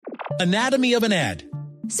Anatomy of an ad.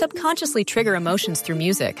 Subconsciously trigger emotions through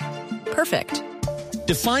music. Perfect.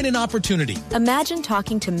 Define an opportunity. Imagine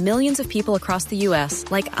talking to millions of people across the U.S.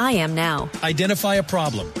 like I am now. Identify a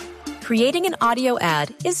problem. Creating an audio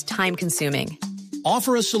ad is time-consuming.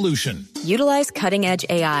 Offer a solution. Utilize cutting-edge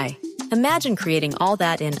AI. Imagine creating all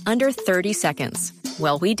that in under 30 seconds.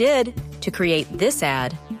 Well, we did to create this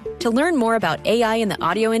ad. To learn more about AI in the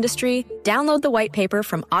audio industry, download the white paper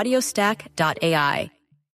from audiostack.ai.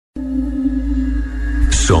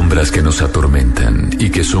 Sombras que nos atormentan y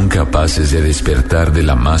que son capaces de despertar de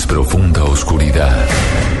la más profunda oscuridad.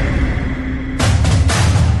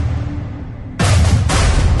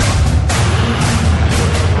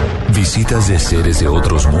 Visitas de seres de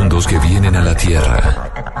otros mundos que vienen a la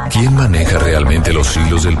Tierra. ¿Quién maneja realmente los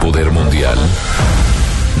hilos del poder mundial?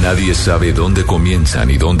 Nadie sabe dónde comienzan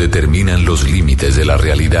y dónde terminan los límites de la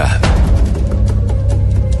realidad.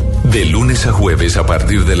 De lunes a jueves a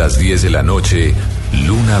partir de las 10 de la noche,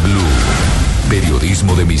 Luna BLU.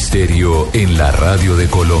 Periodismo de misterio en la radio de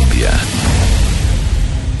Colombia.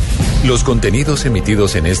 Los contenidos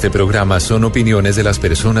emitidos en este programa son opiniones de las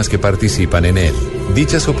personas que participan en él.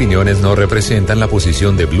 Dichas opiniones no representan la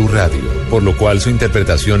posición de Blue Radio, por lo cual su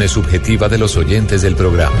interpretación es subjetiva de los oyentes del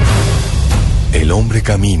programa. El hombre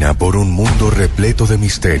camina por un mundo repleto de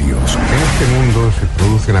misterios. En este mundo se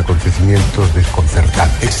producen acontecimientos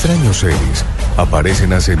desconcertantes. Extraños seres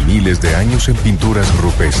aparecen hace miles de años en pinturas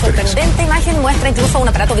rupestres. Sorprendente imagen muestra incluso un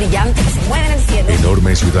aparato brillante que se mueve en el cielo.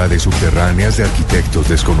 Enormes ciudades subterráneas de arquitectos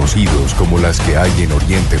desconocidos como las que hay en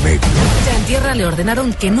Oriente Medio. Ya en tierra le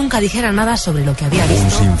ordenaron que nunca dijera nada sobre lo que había visto.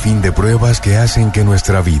 Un sinfín de pruebas que hacen que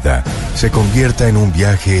nuestra vida se convierta en un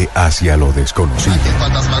viaje hacia lo desconocido. La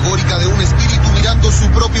fantasmagórica de un espíritu mirando su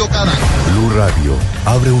propio cadáver. Blue Radio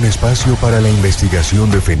abre un espacio para la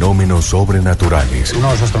investigación de fenómenos sobrenaturales. Uno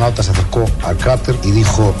de los astronautas se acercó al cráter y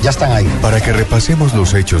dijo, ya están ahí. Para que repasemos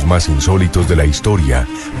los hechos más insólitos de la historia,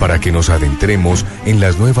 para que nos adentremos en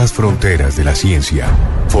las nuevas fronteras de la ciencia.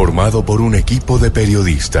 Formado por un equipo de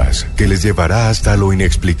periodistas que les llevará hasta lo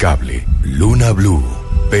inexplicable. Luna BLU,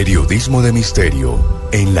 periodismo de misterio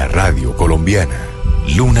en la radio colombiana.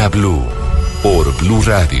 Luna BLU, por Blue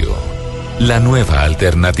Radio, la nueva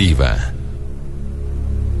alternativa.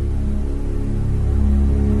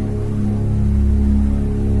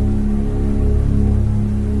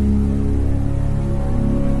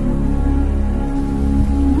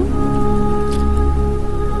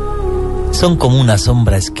 Son como una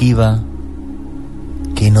sombra esquiva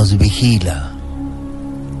que nos vigila,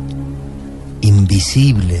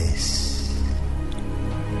 invisibles,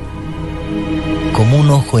 como un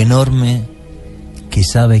ojo enorme que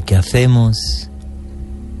sabe qué hacemos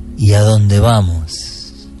y a dónde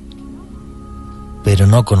vamos, pero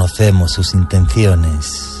no conocemos sus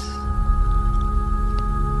intenciones.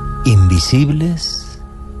 Invisibles,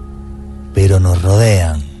 pero nos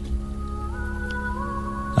rodean.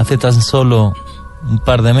 Hace tan solo un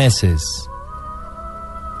par de meses,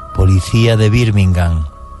 policía de Birmingham,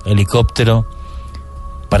 helicóptero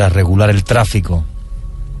para regular el tráfico,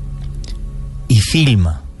 y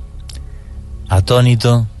filma,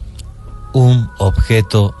 atónito, un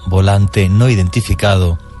objeto volante no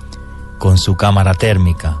identificado con su cámara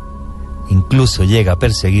térmica. Incluso llega a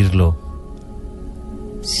perseguirlo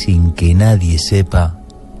sin que nadie sepa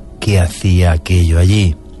qué hacía aquello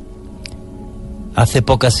allí. Hace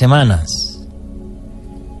pocas semanas,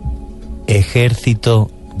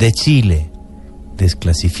 Ejército de Chile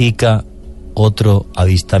desclasifica otro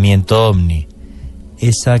avistamiento ovni,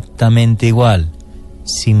 exactamente igual,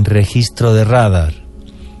 sin registro de radar,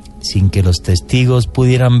 sin que los testigos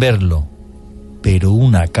pudieran verlo, pero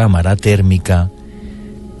una cámara térmica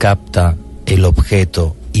capta el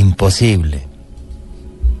objeto imposible.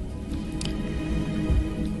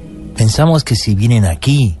 Pensamos que si vienen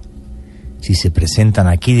aquí, si se presentan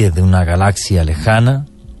aquí desde una galaxia lejana,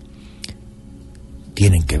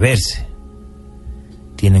 tienen que verse,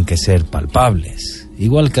 tienen que ser palpables,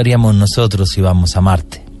 igual que haríamos nosotros si vamos a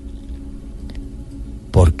Marte.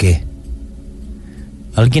 ¿Por qué?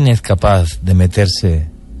 ¿Alguien es capaz de meterse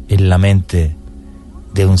en la mente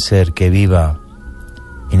de un ser que viva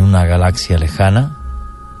en una galaxia lejana?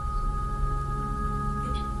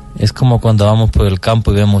 Es como cuando vamos por el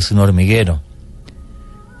campo y vemos un hormiguero.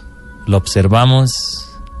 Lo observamos,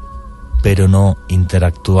 pero no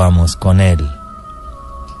interactuamos con él.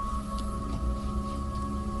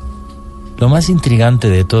 Lo más intrigante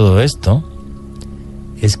de todo esto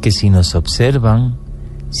es que si nos observan,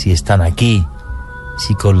 si están aquí,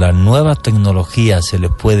 si con las nuevas tecnologías se les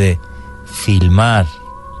puede filmar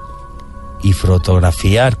y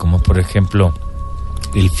fotografiar, como por ejemplo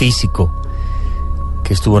el físico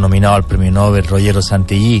que estuvo nominado al premio Nobel, Rogero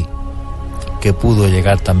Santillí, que pudo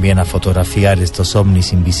llegar también a fotografiar estos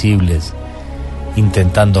ovnis invisibles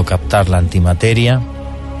intentando captar la antimateria.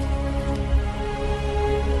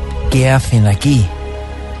 ¿Qué hacen aquí?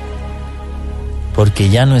 Porque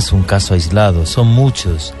ya no es un caso aislado, son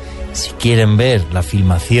muchos. Si quieren ver la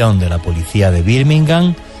filmación de la policía de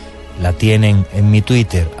Birmingham, la tienen en mi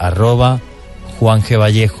Twitter, @Juan G.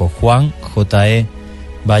 Vallejo, Juan J.E.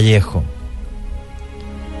 Vallejo.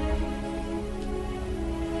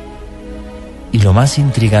 Y lo más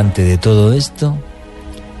intrigante de todo esto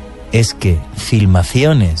es que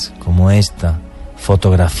filmaciones como esta,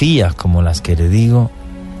 fotografías como las que le digo,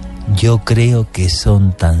 yo creo que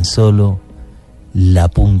son tan solo la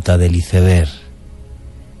punta del iceberg,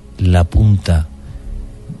 la punta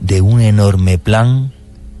de un enorme plan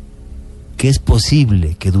que es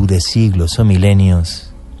posible que dure siglos o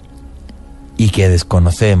milenios y que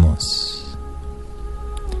desconocemos.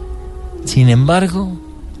 Sin embargo,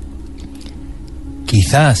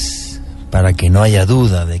 quizás, para que no haya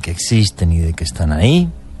duda de que existen y de que están ahí,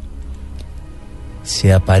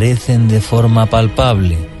 se aparecen de forma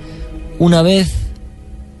palpable una vez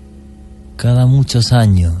cada muchos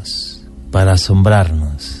años para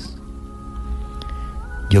asombrarnos.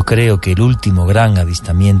 Yo creo que el último gran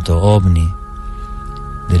avistamiento ovni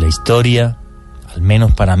de la historia, al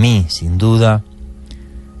menos para mí, sin duda,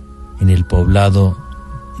 en el poblado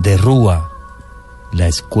de Rúa, la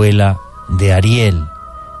escuela de Ariel,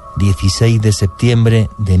 16 de septiembre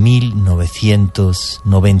de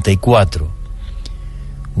 1994.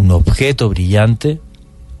 Un objeto brillante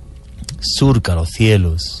surca los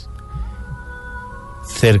cielos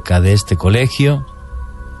cerca de este colegio.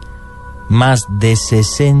 Más de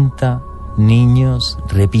 60 niños,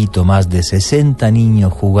 repito, más de 60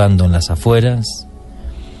 niños jugando en las afueras,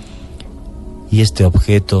 y este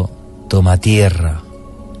objeto toma tierra.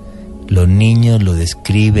 Los niños lo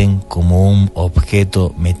describen como un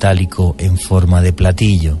objeto metálico en forma de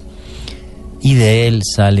platillo, y de él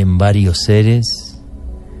salen varios seres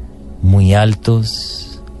muy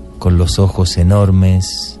altos, con los ojos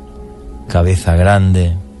enormes, cabeza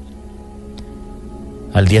grande.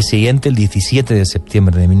 Al día siguiente, el 17 de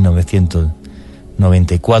septiembre de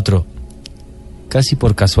 1994, casi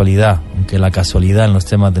por casualidad, aunque la casualidad en los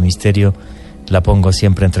temas de misterio la pongo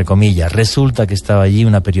siempre entre comillas, resulta que estaba allí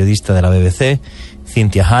una periodista de la BBC,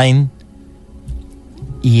 Cynthia Hine,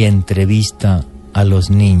 y entrevista a los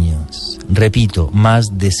niños. Repito,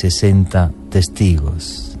 más de 60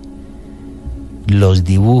 testigos. Los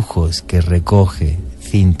dibujos que recoge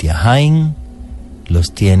Cynthia Hine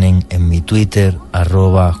los tienen en mi Twitter,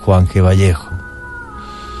 @Juan G. Vallejo.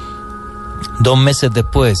 2 meses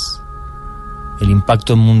después, el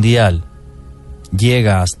impacto mundial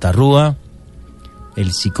llega hasta Rúa,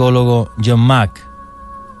 el psicólogo John Mack,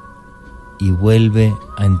 y vuelve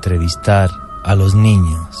a entrevistar a los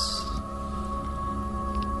niños.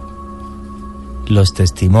 Los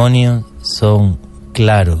testimonios son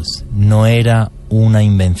claros, no era una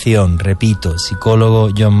invención. Repito, psicólogo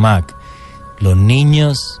John Mack. Los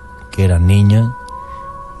niños, que eran niños,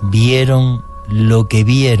 vieron lo que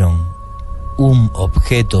vieron: un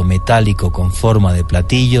objeto metálico con forma de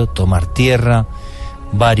platillo tomar tierra,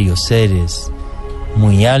 varios seres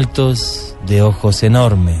muy altos, de ojos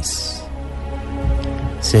enormes.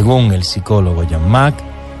 Según el psicólogo John Mack,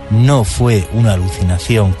 no fue una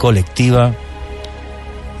alucinación colectiva,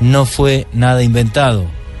 no fue nada inventado.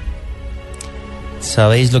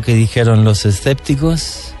 ¿Sabéis lo que dijeron los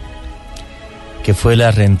escépticos? Que fue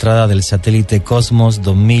la reentrada del satélite Cosmos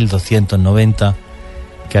 2290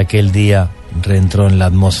 que aquel día reentró en la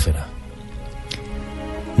atmósfera.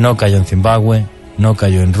 No cayó en Zimbabue, no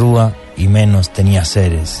cayó en Rúa, y menos tenía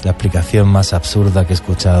seres. La explicación más absurda que he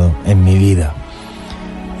escuchado en mi vida.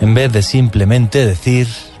 En vez de simplemente decir,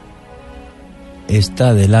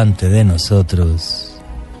 está delante de nosotros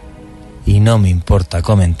y no me importa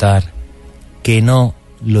comentar que no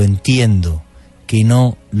lo entiendo, que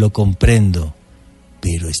no lo comprendo,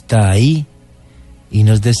 pero está ahí y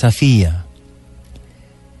nos desafía.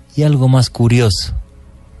 Y algo más curioso,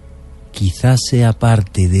 quizás sea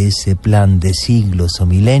parte de ese plan de siglos o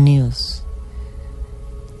milenios,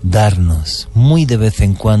 darnos muy de vez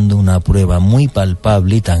en cuando una prueba muy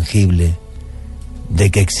palpable y tangible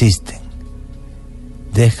de que existen.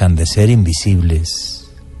 Dejan de ser invisibles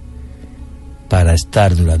para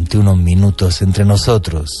estar durante unos minutos entre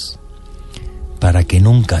nosotros, para que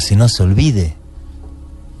nunca se nos olvide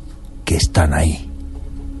que están ahí.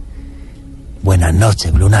 Buenas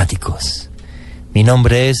noches, lunáticos. Mi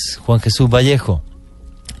nombre es Juan Jesús Vallejo.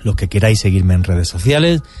 Los que queráis seguirme en redes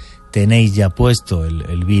sociales, tenéis ya puesto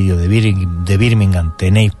el vídeo de Birmingham,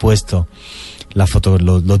 tenéis puesto la foto,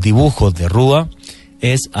 los dibujos de Rúa,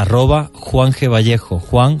 es @JuanGVallejo,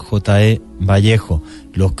 Juan J.E. Vallejo.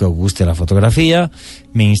 Los que os guste la fotografía,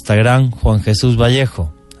 mi Instagram, Juan Jesús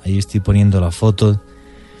Vallejo. Ahí estoy poniendo la foto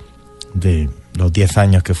de los 10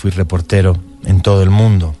 años que fui reportero en todo el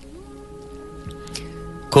mundo.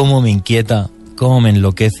 Cómo me inquieta, cómo me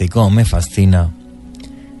enloquece, cómo me fascina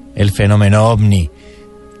el fenómeno ovni.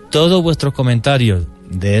 Todos vuestros comentarios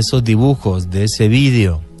de esos dibujos, de ese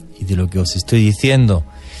vídeo y de lo que os estoy diciendo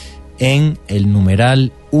en el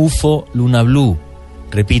numeral UFO Luna BLU.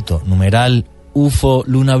 Repito, numeral UFO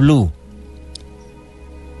Luna BLU.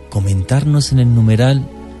 Comentarnos en el numeral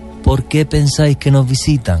por qué pensáis que nos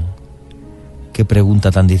visitan. Qué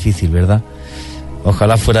pregunta tan difícil, ¿verdad?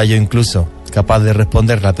 Ojalá fuera yo incluso capaz de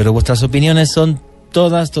responderla, pero vuestras opiniones son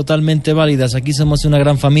todas totalmente válidas. Aquí somos una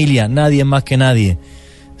gran familia, nadie más que nadie.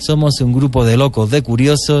 Somos un grupo de locos, de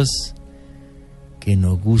curiosos, que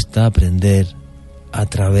nos gusta aprender a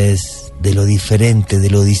través de lo diferente, de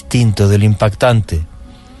lo distinto, de lo impactante,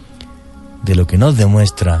 de lo que nos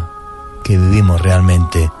demuestra que vivimos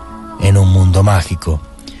realmente en un mundo mágico.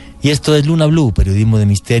 Y esto es Luna BLU, periodismo de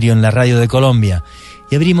misterio en la radio de Colombia.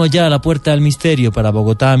 Y abrimos ya la puerta al misterio para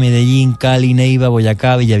Bogotá, Medellín, Cali, Neiva,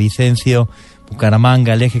 Boyacá, Villavicencio,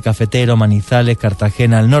 Bucaramanga, el Eje Cafetero, Manizales,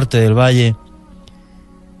 Cartagena, el norte del Valle.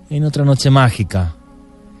 En otra noche mágica,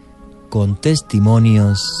 con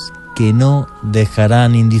testimonios que no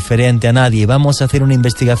dejarán indiferente a nadie. Vamos a hacer una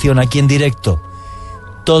investigación aquí en directo.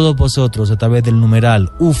 Todos vosotros, a través del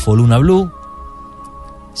numeral UFO Luna BLU,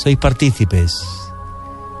 sois partícipes.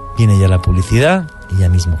 Viene ya la publicidad y ya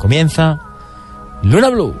mismo comienza Luna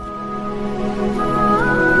BLU.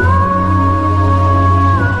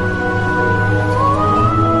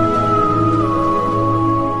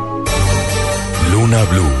 Luna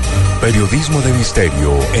BLU, periodismo de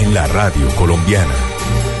misterio en la radio colombiana.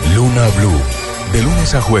 Luna BLU, de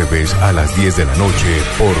lunes a jueves a las 10 de la noche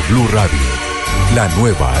por Blue Radio, la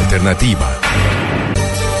nueva alternativa.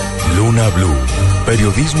 Luna BLU,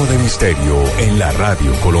 periodismo de misterio en la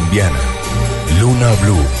radio colombiana. Luna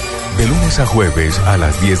BLU, de lunes a jueves a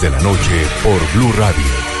las 10 de la noche por Blue Radio,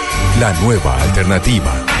 la nueva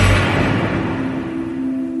alternativa.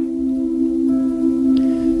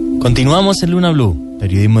 Continuamos en Luna BLU,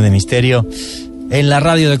 periodismo de misterio en la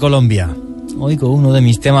radio de Colombia. Hoy con uno de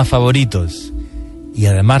mis temas favoritos. Y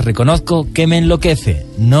además reconozco que me enloquece.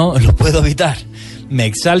 No lo puedo evitar. Me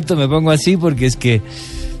exalto, me pongo así porque es que...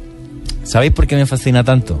 ¿Sabéis por qué me fascina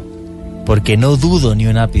tanto? Porque no dudo ni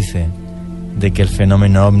un ápice de que el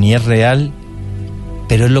fenómeno ovni es real,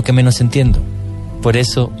 pero es lo que menos entiendo. Por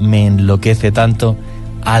eso me enloquece tanto,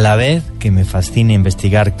 a la vez que me fascina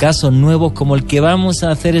investigar casos nuevos como el que vamos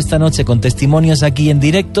a hacer esta noche con testimonios aquí en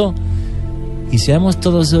directo. Y seamos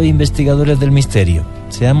todos hoy investigadores del misterio.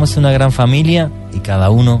 Seamos una gran familia y cada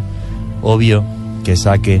uno, obvio, que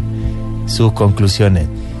saque sus conclusiones.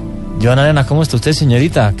 Joana Arenas, ¿cómo está usted,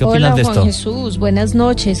 señorita? ¿Qué opinas de esto? Hola, Juan Jesús, buenas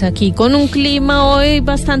noches. Aquí con un clima hoy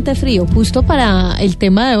bastante frío, justo para el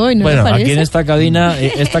tema de hoy, ¿no? Bueno, le parece? aquí en esta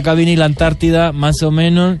cabina y la Antártida, más o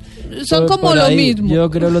menos... Son como lo mismo. Yo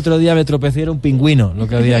creo el otro día me tropecé, era un pingüino lo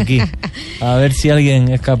que había aquí. A ver si alguien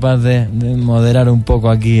es capaz de moderar un poco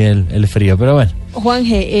aquí el frío, pero bueno.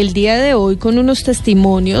 Juanje, el día de hoy con unos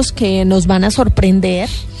testimonios que nos van a sorprender,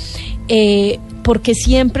 porque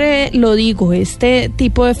siempre lo digo, este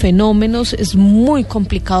tipo de fenómenos es muy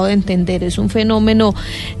complicado de entender, es un fenómeno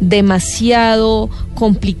demasiado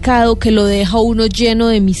complicado que lo deja a uno lleno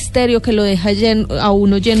de misterio, que lo deja a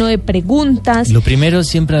uno lleno de preguntas. Lo primero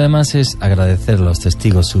siempre además es agradecer a los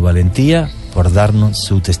testigos su valentía por darnos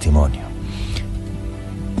su testimonio.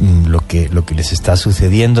 Lo que les está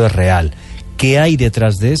sucediendo es real. ¿Qué hay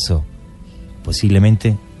detrás de eso?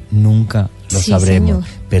 Posiblemente nunca lo sabremos, señor.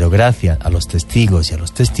 Pero gracias a los testigos y a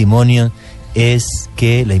los testimonios es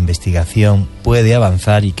que la investigación puede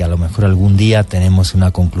avanzar y que a lo mejor algún día tenemos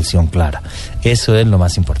una conclusión clara. Eso es lo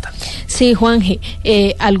más importante. Sí, Juanje,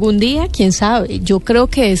 algún día, quién sabe. Yo creo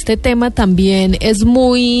que este tema también es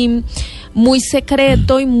muy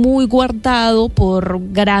secreto y muy guardado por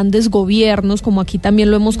grandes gobiernos, como aquí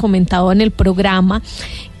también lo hemos comentado en el programa,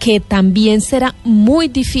 que también será muy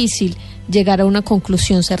difícil llegar a una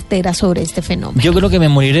conclusión certera sobre este fenómeno. Yo creo que me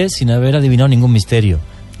moriré sin haber adivinado ningún misterio.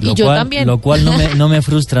 También. Lo cual no me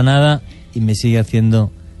frustra nada y me sigue haciendo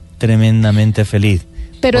tremendamente feliz.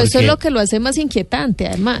 Pero eso es lo que lo hace más inquietante,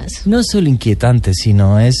 además. No solo inquietante,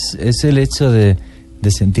 sino es el hecho de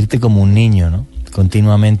sentirte como un niño, ¿no?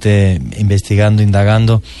 Continuamente investigando,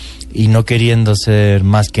 indagando. y no queriendo ser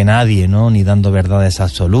más que nadie, ¿no? Ni dando verdades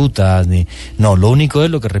absolutas, no, lo único es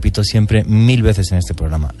lo que repito siempre 1000 veces en este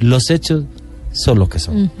programa: los hechos son los que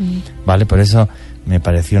son, ¿vale? Por eso me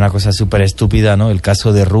pareció una cosa súper estúpida, ¿no? El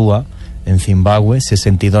caso de Rúa en Zimbabue,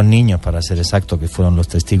 62 niños, para ser exacto, que fueron los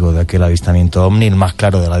testigos de aquel avistamiento ovni, el más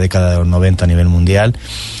claro de la década de los 90 a nivel mundial,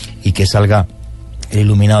 y que salga el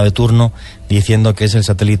iluminado de turno diciendo que es el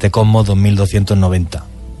satélite Cosmos 2290,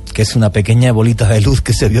 que es una pequeña bolita de luz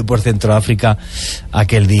que se vio por Centroáfrica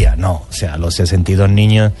aquel día. No, o sea, los 62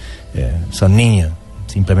 niños son niños,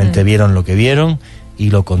 simplemente vieron lo que vieron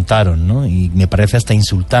y lo contaron, ¿no? Y me parece hasta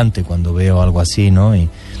insultante cuando veo algo así, ¿no? Y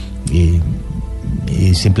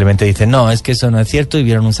simplemente dicen, no, es que eso no es cierto, y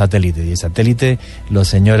vieron un satélite. Y el satélite, los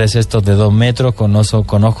señores estos de 2 metros con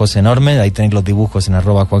ojos enormes, ahí tenéis los dibujos en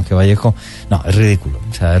 @JuanqueVallejo. No, es ridículo,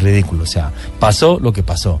 o sea, pasó lo que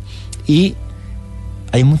pasó. Y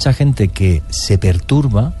hay mucha gente que se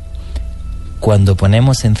perturba cuando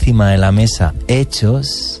ponemos encima de la mesa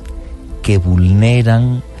hechos que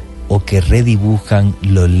vulneran o que redibujan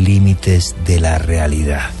los límites de la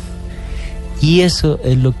realidad. Y eso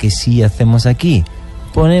es lo que sí hacemos aquí.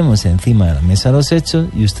 Ponemos encima de la mesa los hechos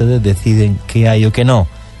y ustedes deciden qué hay o qué no.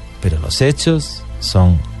 Pero los hechos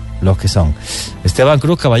son los que son. Esteban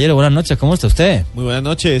Cruz, caballero, buenas noches, ¿cómo está usted? Muy buenas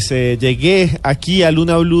noches, llegué aquí a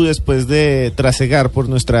Luna BLU después de trasegar por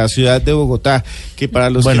nuestra ciudad de Bogotá, que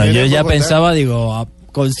para los bueno, que yo ya Bogotá, pensaba, digo,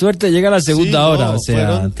 con suerte llega a la segunda hora, o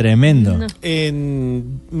sea, tremendo.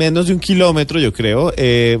 En menos de 1 kilómetro, yo creo,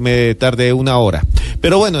 me tardé 1 hora.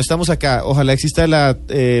 Pero bueno, estamos acá. Ojalá exista la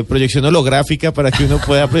proyección holográfica para que uno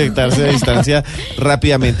pueda proyectarse a distancia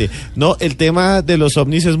rápidamente. No, el tema de los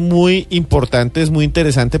ovnis es muy importante, es muy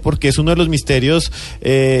interesante, porque es uno de los misterios,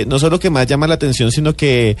 no solo que más llama la atención, sino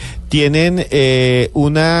que tienen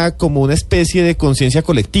como una especie de conciencia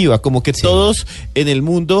colectiva, como que todos en el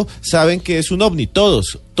mundo saben que es un ovni, todos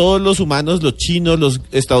los humanos, los chinos, los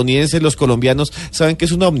estadounidenses, los colombianos saben que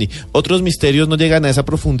es un ovni. Otros misterios no llegan a esa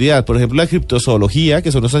profundidad. Por ejemplo, la criptozoología,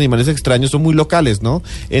 que son los animales extraños, son muy locales, ¿no?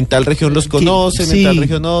 En tal región los conocen, en tal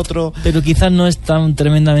región otro. Pero quizás no es tan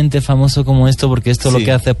tremendamente famoso como esto, porque esto lo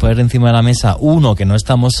que hace es poner encima de la mesa, uno, que no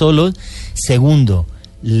estamos solos, segundo,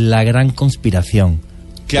 la gran conspiración.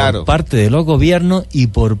 Claro. Por parte de los gobiernos y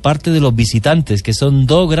por parte de los visitantes, que son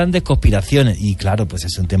 2 grandes conspiraciones. Y claro, pues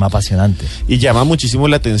es un tema apasionante. Y llama muchísimo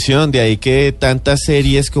la atención, de ahí que tantas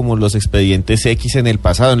series como Los Expedientes X en el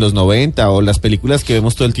pasado, en los 90, o las películas que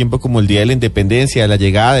vemos todo el tiempo como El Día de la Independencia, La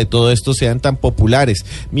Llegada, de todo esto, sean tan populares.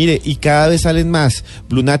 Mire, y cada vez salen más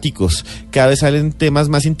lunáticos, cada vez salen temas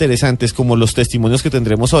más interesantes, como los testimonios que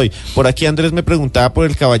tendremos hoy. Por aquí Andrés me preguntaba por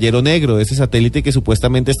el Caballero Negro, ese satélite que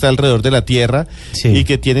supuestamente está alrededor de la Tierra, y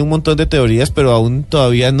que tiene un montón de teorías, pero aún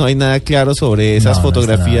todavía no hay nada claro sobre esas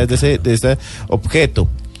fotografías de ese objeto.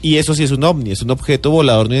 Y eso sí es un ovni, es un objeto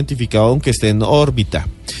volador no identificado, aunque esté en órbita.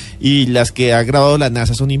 Y las que ha grabado la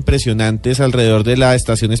NASA son impresionantes alrededor de la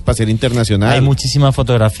Estación Espacial Internacional. Hay muchísimas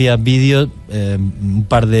fotografías, vídeos, un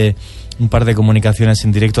par de comunicaciones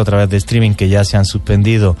en directo a través de streaming que ya se han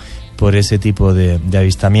suspendido por ese tipo de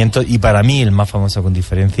avistamientos. Y para mí el más famoso, con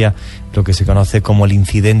diferencia, lo que se conoce como el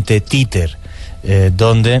incidente Títer,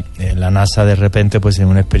 donde la NASA de repente, pues en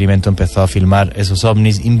un experimento, empezó a filmar esos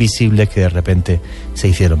ovnis invisibles que de repente se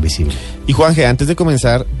hicieron visibles. Y Juanje, antes de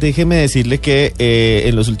comenzar, déjeme decirle que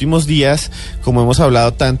en los últimos días, como hemos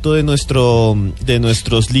hablado tanto de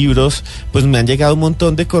nuestros libros, pues me han llegado un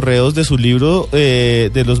montón de correos de su libro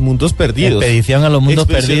de los mundos perdidos. Expedición a los mundos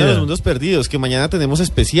perdidos. Expedición a los mundos perdidos, que mañana tenemos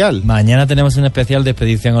especial. Mañana tenemos un especial de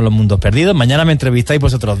Expedición a los mundos perdidos. Mañana me entrevistáis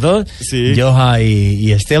vosotros 2, Joha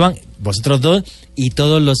y Esteban, vosotros 2 y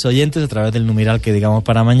todos los oyentes a través del numeral que digamos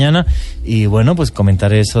para mañana. Y bueno, pues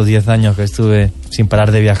comentaré esos 10 años que estuve sin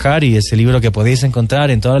parar de viajar, y ese libro que podéis encontrar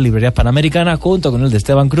en todas las librerías panamericanas, junto con el de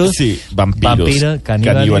Esteban Cruz. Sí, vampiros,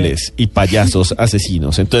 caníbales y payasos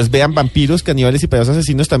asesinos. Entonces vean, Vampiros, Caníbales y Payasos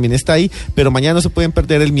Asesinos también está ahí, pero mañana no se pueden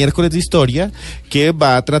perder el miércoles de historia, que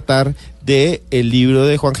va a tratar de el libro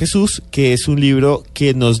de Juan Jesús, que es un libro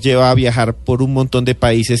que nos lleva a viajar por un montón de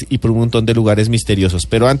países y por un montón de lugares misteriosos.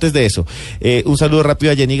 Pero antes de eso, un saludo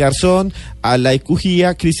rápido a Jenny Garzón, a Lai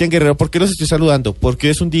Cujía, Cristian Guerrero. ¿Por qué los estoy saludando? Porque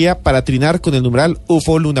hoy es un día para trinar con el numeral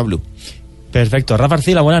UFO Luna BLU. Perfecto. Rafa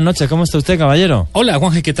Arcila, buenas noches. ¿Cómo está usted, caballero? Hola,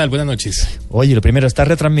 Juanje, ¿qué tal? Buenas noches. Oye, lo primero, ¿está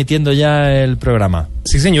retransmitiendo ya el programa?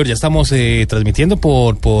 Sí, señor, ya estamos transmitiendo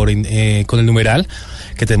con el numeral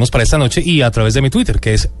que tenemos para esta noche, y a través de mi Twitter,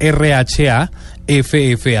 que es RHAFFA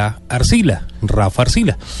Arcila, Rafa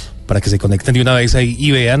Arcila, para que se conecten de una vez ahí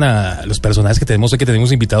y vean a los personajes que tenemos hoy, que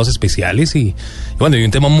tenemos invitados especiales y bueno, y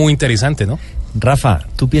un tema muy interesante, ¿no? Rafa,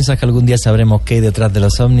 ¿tú piensas que algún día sabremos qué hay detrás de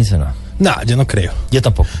los ovnis o no? No, yo no creo. Yo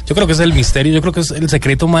tampoco. Yo creo que es el misterio, yo creo que es el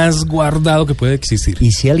secreto más guardado que puede existir.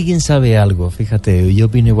 Y si alguien sabe algo, fíjate, yo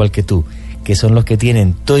opino igual que tú, que son los que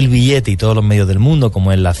tienen todo el billete y todos los medios del mundo,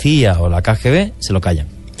 como es la CIA o la KGB, se lo callan.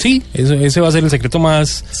 Sí, ese va a ser el secreto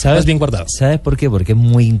más bien guardado. ¿Sabes por qué? Porque es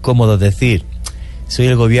muy incómodo decir, soy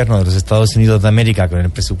el gobierno de los Estados Unidos de América con el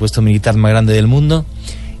presupuesto militar más grande del mundo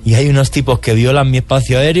y hay unos tipos que violan mi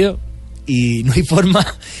espacio aéreo y no hay forma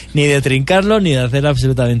ni de trincarlo ni de hacer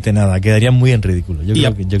absolutamente nada. Quedarían muy en ridículo. Y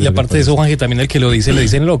aparte de eso, Juanje, también el que lo dice, le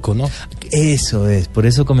dicen loco, ¿no? Eso es. Por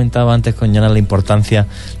eso comentaba antes con Yana la importancia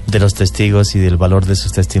de los testigos y del valor de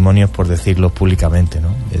sus testimonios por decirlos públicamente,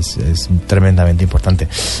 ¿no? Es tremendamente importante.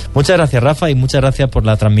 Muchas gracias, Rafa, y muchas gracias por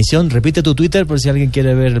la transmisión. Repite tu Twitter por si alguien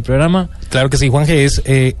quiere ver el programa. Claro que sí, Juanje, es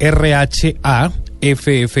RHAFFA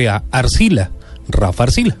Arcila. Rafa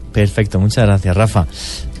Arcila. Perfecto, muchas gracias, Rafa.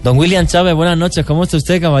 Don William Chávez, buenas noches, ¿cómo está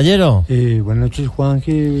usted, caballero? Buenas noches,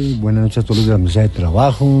 Juanje, buenas noches a todos los de la mesa de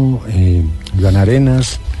trabajo, Iván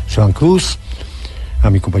Arenas, Joan Cruz, a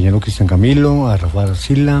mi compañero Cristian Camilo, a Rafa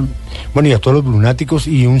Arcila, bueno, y a todos los lunáticos,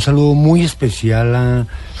 y un saludo muy especial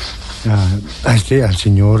al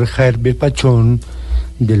señor Herbert Pachón,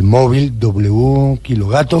 del móvil W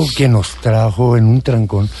Kilogato, que nos trajo en un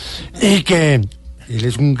trancón, y que... Él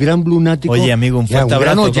es un gran blunático. Oye, amigo, un fuerte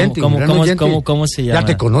abrazo. ¿Cómo se llama? Ya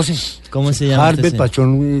te conoce. ¿Cómo se llama? Herbert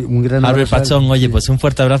Pachón, un gran abrazo. Herbert Pachón, oye, pues un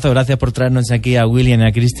fuerte abrazo. Gracias por traernos aquí a William y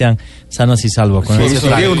a Cristian sanos y salvos. Con ese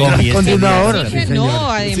con de una hora. No,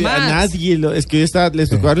 además. Sí, a nadie, es que les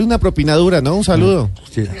tocó darle una propinadura, ¿no? Un saludo.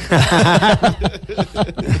 Sí.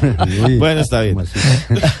 Bueno, está bien.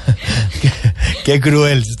 Qué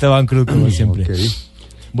cruel, Esteban Cruz, como siempre. Okay.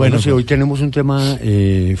 Bueno, sí, hoy tenemos un tema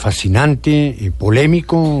fascinante,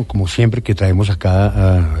 polémico, como siempre que traemos acá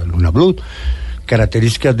a Luna BLU,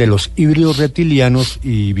 características de los híbridos reptilianos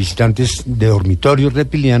y visitantes de dormitorios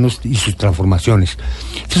reptilianos y sus transformaciones.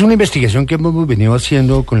 Esta es una investigación que hemos venido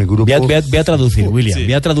haciendo con el grupo... Voy a traducir, William, sí.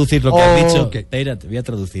 Voy a traducir lo que has dicho. Okay. Espérate, voy a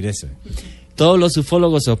traducir eso. Todos los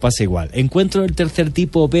ufólogos os pasa igual. Encuentro el tercer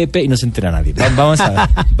tipo PP y no se entera nadie. Vamos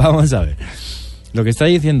a ver. Lo que está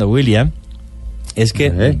diciendo William es que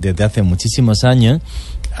desde hace muchísimos años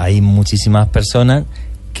hay muchísimas personas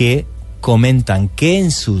que comentan que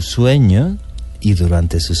en sus sueños y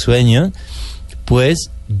durante sus sueños pues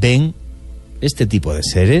ven este tipo de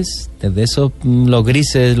seres, desde esos los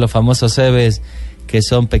grises, los famosos seres que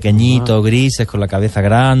son pequeñitos, grises, con la cabeza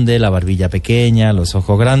grande, la barbilla pequeña, los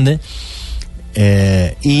ojos grandes,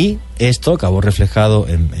 y esto acabó reflejado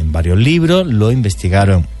en varios libros, lo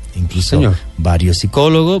investigaron incluso varios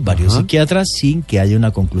psicólogos, varios psiquiatras, sin que haya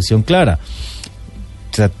una conclusión clara.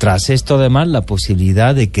 Tras esto, además, la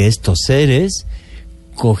posibilidad de que estos seres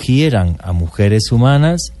cogieran a mujeres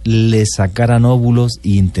humanas, les sacaran óvulos e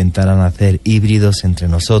intentaran hacer híbridos entre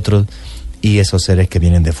nosotros y esos seres que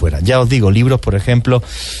vienen de fuera. Ya os digo, libros, por ejemplo,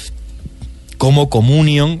 como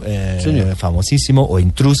Communion, famosísimo, o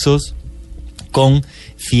Intrusos, con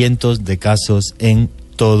cientos de casos en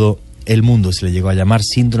todo el mundo. Se le llegó a llamar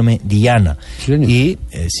síndrome Diana, y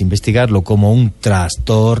es investigarlo como un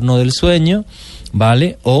trastorno del sueño,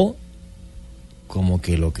 ¿vale? O como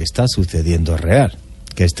que lo que está sucediendo es real,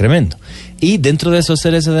 que es tremendo. Y dentro de esos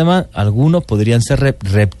seres, además, algunos podrían ser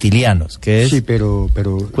reptilianos, que es... Sí, pero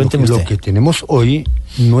Cuénteme lo que tenemos hoy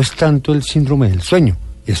no es tanto el síndrome del sueño,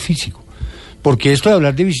 es físico. Porque esto de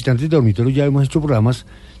hablar de visitantes de dormitorio, ya hemos hecho programas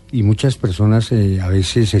y muchas personas a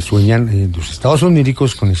veces se sueñan los estados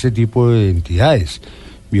oníricos con ese tipo de entidades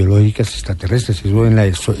biológicas extraterrestres. Eso en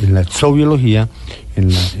la exobiología,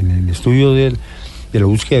 en el estudio de la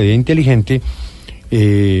búsqueda de vida inteligente,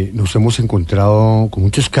 nos hemos encontrado con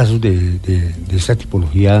muchos casos de esta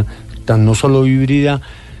tipología, tan no solo híbrida,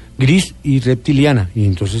 gris y reptiliana. Y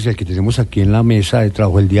entonces el que tenemos aquí en la mesa de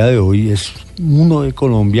trabajo el día de hoy es uno de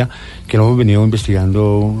Colombia, que lo hemos venido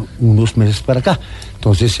investigando unos meses para acá.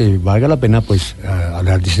 Entonces, valga la pena, pues,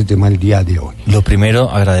 hablar de ese tema el día de hoy. Lo primero,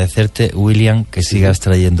 agradecerte, William, que sigas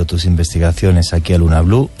trayendo tus investigaciones aquí a Luna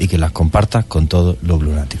BLU y que las compartas con todos los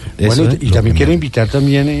lunáticos. Bueno, y también quiero invitar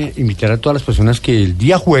a todas las personas que el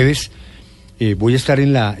día jueves voy a estar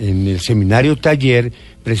en el seminario taller,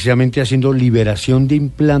 precisamente haciendo liberación de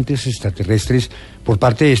implantes extraterrestres por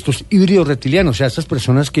parte de estos híbridos reptilianos, o sea, estas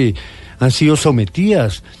personas que han sido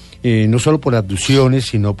sometidas no solo por abducciones,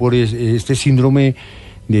 sino por este síndrome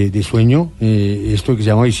de sueño, esto que se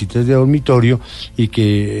llama visitas de dormitorio, y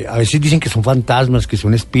que a veces dicen que son fantasmas, que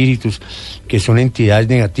son espíritus, que son entidades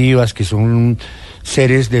negativas, que son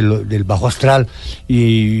seres del bajo astral.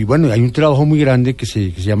 Y bueno, hay un trabajo muy grande que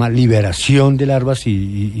se llama liberación de larvas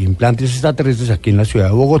y implantes extraterrestres aquí en la ciudad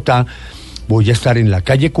de Bogotá. Voy a estar en la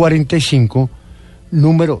calle 45,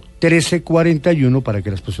 número 1341, para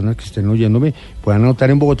que las personas que estén oyéndome puedan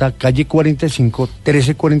anotar en Bogotá, calle 45,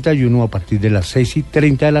 1341, a partir de las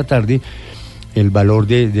 6:30 de la tarde. El valor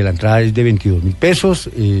de la entrada es de 22.000 pesos.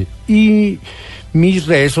 Y mis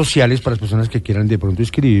redes sociales, para las personas que quieran de pronto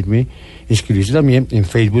escribirse también. En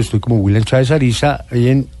Facebook estoy como William Chávez Ariza, y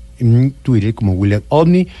en Twitter como William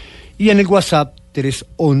Ovni, y en el WhatsApp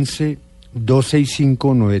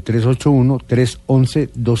 311-265-9381,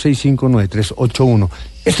 311-265-9381.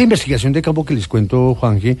 Esta investigación de campo que les cuento,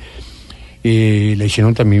 Juanje, la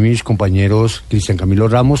hicieron también mis compañeros Cristian Camilo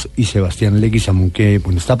Ramos y Sebastián Leguizamón, que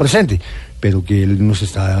no está presente, pero que él nos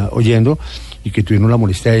está oyendo, y que tuvieron la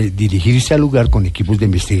molestia de dirigirse al lugar con equipos de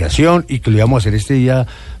investigación, y que lo íbamos a hacer este día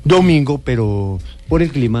domingo, pero por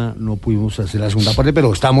el clima no pudimos hacer la segunda parte,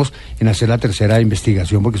 pero estamos en hacer la tercera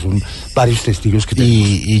investigación porque son varios testigos que tenemos.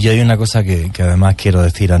 Y yo hay una cosa que además quiero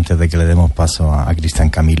decir antes de que le demos paso a Cristian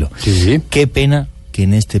Camilo. Sí. Qué pena que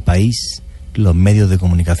en este país los medios de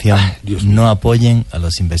comunicación no apoyen a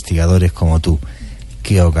los investigadores como tú,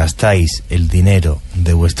 que os gastáis el dinero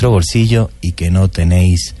de vuestro bolsillo y que no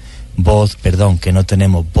tenéis que no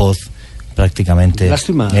tenemos voz prácticamente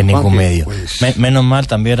en ningún medio. Pues... menos mal,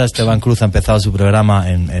 también ahora Esteban Cruz ha empezado su programa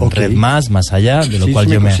en Red Más Allá, de lo cual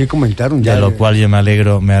yo me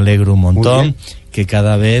alegro un montón, que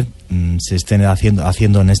cada vez se estén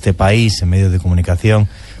haciendo en este país, en medios de comunicación,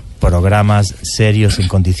 programas serios en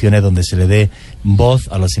condiciones donde se le dé voz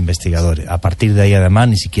a los investigadores. A partir de ahí, además,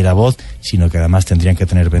 ni siquiera voz, sino que además tendrían que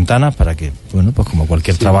tener ventanas para que, pues como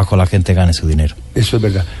cualquier trabajo, la gente gane su dinero. Eso es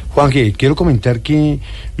verdad. Juanje, quiero comentar que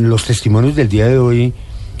los testimonios del día de hoy,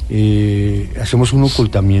 hacemos un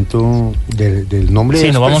ocultamiento del nombre de las personas.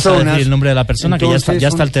 Sí, no vamos a decir el nombre de la persona. Entonces, que ya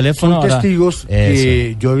está el teléfono. Son testigos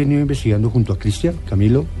que yo he venido investigando junto a Cristian,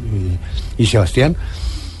 Camilo y Sebastián,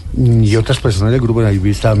 y otras personas del grupo. Ahí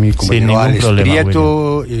está mi compañero Alex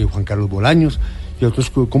Prieto, Juan Carlos Bolaños y otros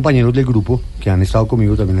compañeros del grupo que han estado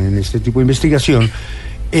conmigo también en este tipo de investigación.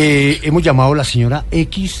 Hemos llamado a la señora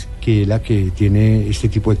X, que es la que tiene este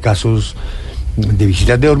tipo de casos de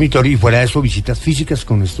visitas de dormitorio, y fuera de eso visitas físicas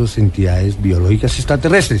con estas entidades biológicas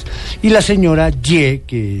extraterrestres, y la señora Y,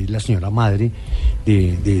 que es la señora madre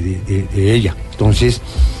de ella. Entonces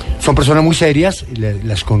son personas muy serias,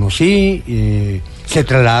 las conocí, se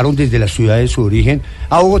trasladaron desde la ciudad de su origen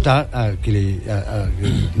a Bogotá a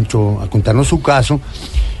contarnos su caso.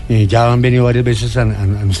 Ya han venido varias veces a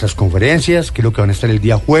nuestras conferencias, creo que van a estar el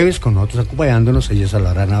día jueves con nosotros acompañándonos. Ellas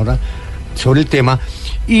hablarán ahora sobre el tema,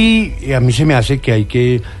 y a mí se me hace que hay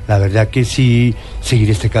que, la verdad que sí, seguir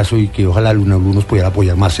este caso, y que ojalá Luna BLU nos pudiera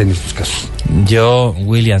apoyar más en estos casos. Yo,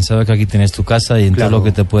 William, sabes que aquí tienes tu casa, y en todo lo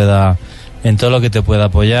que te pueda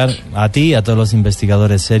apoyar, a ti y a todos los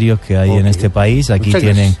investigadores serios que hay en este país, aquí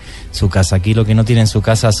tienen su casa. Aquí lo que no tienen su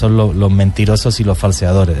casa son los mentirosos y los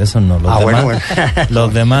falseadores, eso no.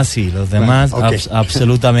 Los demás sí,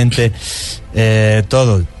 absolutamente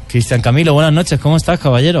todos. Cristian Camilo, buenas noches, ¿cómo estás,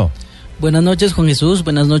 caballero? Buenas noches, Juan Jesús,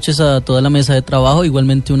 buenas noches a toda la mesa de trabajo,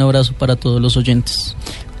 igualmente un abrazo para todos los oyentes.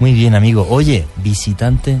 Muy bien, amigo. Oye,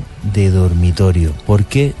 visitante de dormitorio, ¿por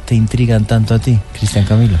qué te intrigan tanto a ti, Cristian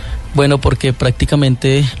Camilo? Bueno, porque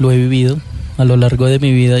prácticamente lo he vivido a lo largo de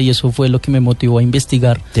mi vida, y eso fue lo que me motivó a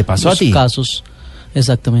investigar. ¿Te pasó a ti? Casos.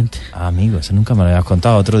 Exactamente. Amigo, eso nunca me lo habías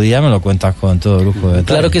contado. Otro día me lo cuentas con todo lujo de detalles.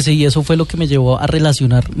 Claro que sí, y eso fue lo que me llevó a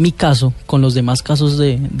relacionar mi caso con los demás casos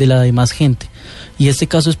de la demás gente. Y este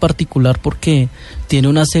caso es particular porque tiene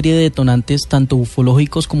una serie de detonantes tanto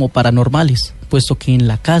ufológicos como paranormales, puesto que en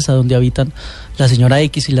la casa donde habitan la señora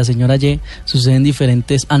X y la señora Y suceden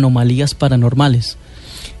diferentes anomalías paranormales.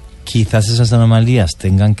 Quizás esas anomalías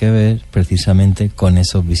tengan que ver precisamente con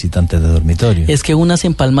esos visitantes de dormitorio. Es que unas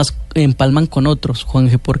empalman con otros,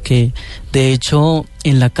 Juanje, porque de hecho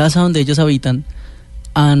en la casa donde ellos habitan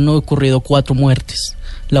han ocurrido 4 muertes.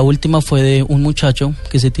 La última fue de un muchacho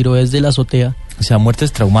que se tiró desde la azotea. O sea,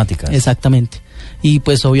 muertes traumáticas. Exactamente. Y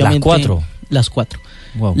pues obviamente... Las 4.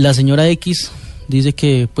 Wow. La señora X dice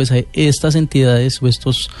que pues estas entidades o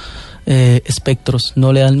estos espectros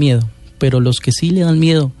no le dan miedo, pero los que sí le dan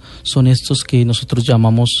miedo son estos que nosotros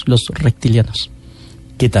llamamos los reptilianos.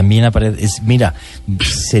 Que también aparece, mira,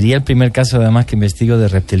 sería el primer caso además que investigo de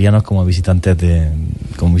reptilianos como visitantes de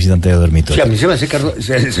dormitorio. Sí, a mí se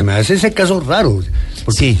me hace ese caso raro.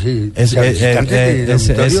 Sí, es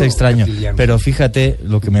extraño. Pero fíjate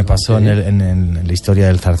lo que me pasó en la historia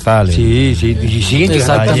del Zarzal. Y siguen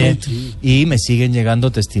llegando. Y me siguen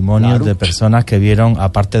llegando testimonios de personas que vieron,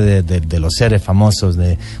 aparte de los seres famosos,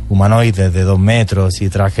 de humanoides de 2 metros y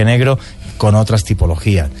traje negro, con otras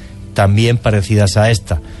tipologías también parecidas a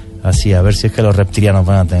esta. Así, a ver si es que los reptilianos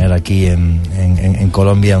van a tener aquí en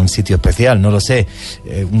Colombia un sitio especial, no lo sé.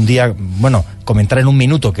 Un día, bueno, comentar en un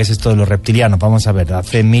minuto qué es esto de los reptilianos. Vamos a ver,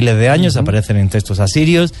 hace miles de años aparecen en textos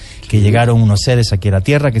asirios que llegaron unos seres aquí a la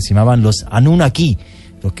Tierra que se llamaban los Anunnaki,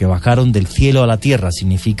 los que bajaron del cielo a la Tierra,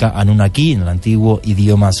 significa Anunnaki en el antiguo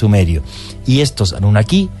idioma sumerio. Y estos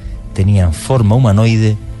Anunnaki tenían forma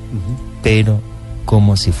humanoide, pero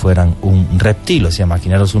como si fueran un reptil, o sea,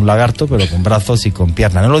 imaginaros un lagarto, pero con brazos y con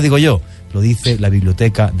piernas. No lo digo yo, lo dice la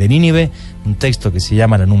biblioteca de Nínive, un texto que se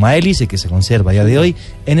llama la Numa Elis y que se conserva a día de hoy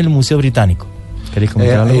en el Museo Británico. ¿Queréis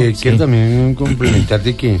comentar algo? Quiero también complementar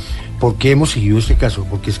de que, ¿por qué hemos seguido este caso?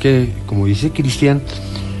 Porque es que, como dice Cristian,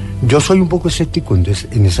 yo soy un poco escéptico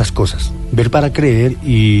en esas cosas, ver para creer,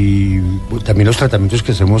 y también los tratamientos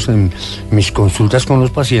que hacemos en mis consultas con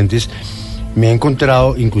los pacientes. Me he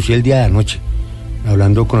encontrado, inclusive el día de anoche,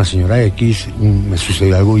 hablando con la señora X, me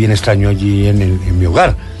sucedió algo bien extraño allí en mi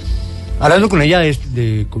hogar. Hablando con ella,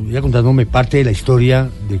 ella contándome parte de la historia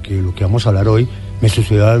de que lo que vamos a hablar hoy, me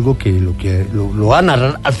sucedió algo que lo va a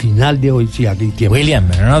narrar al final de hoy, si aquí hay tiempo. William,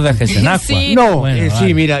 pero no dejes en agua. Sí. No, Bueno,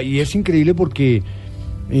 sí, mira, y es increíble porque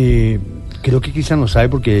creo que Cristian lo sabe,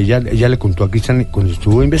 porque ella le contó a Cristian cuando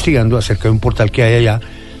estuvo investigando acerca de un portal que hay allá,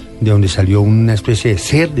 de donde salió una especie de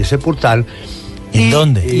ser de ese portal. ¿En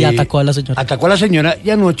dónde? Y atacó a la señora. Atacó a la señora,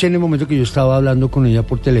 y anoche, en el momento que yo estaba hablando con ella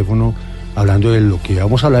por teléfono, hablando de lo que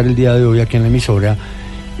vamos a hablar el día de hoy aquí en la emisora,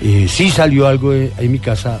 sí salió algo en mi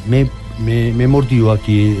casa, me mordió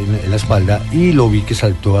aquí en la espalda, y lo vi que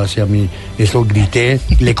saltó hacia mí. Eso, grité,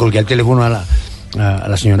 le colgué el teléfono a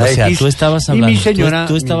la señora X. O sea, tú estabas hablando, y mi señora,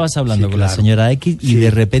 tú estabas hablando sí, con claro, la señora X y sí,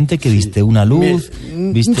 de repente que viste una luz,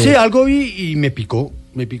 viste... Sí, algo vi y me picó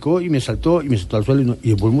y me saltó al suelo,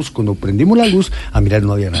 y volvimos, cuando prendimos la luz, a mirar,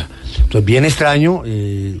 no había nada. Entonces, bien extraño,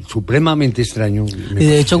 supremamente extraño. Y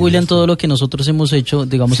de hecho, William, todo lo que nosotros hemos hecho,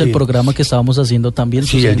 digamos, sí, el programa que estábamos haciendo también.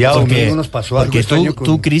 Sí, el día domingo nos pasó algo extraño.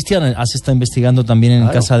 Tú, Cristian, has estado investigando también en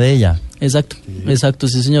casa de ella. Exacto,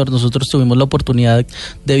 sí, señor. Nosotros tuvimos la oportunidad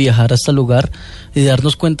de viajar hasta el lugar y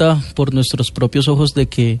darnos cuenta por nuestros propios ojos de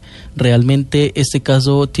que realmente este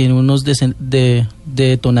caso tiene unos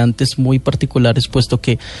detonantes muy particulares, puesto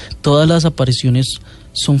que todas las apariciones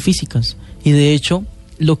son físicas. Y de hecho,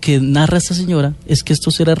 lo que narra esta señora es que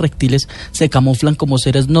estos seres reptiles se camuflan como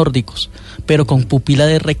seres nórdicos, pero con pupila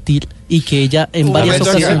de reptil, y que ella en varias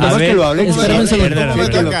ocasiones...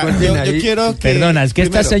 Perdona, es que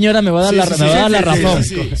esta señora me va a dar la razón.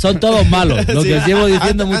 Son todos malos, lo que llevo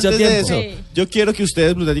diciendo mucho tiempo. Yo quiero que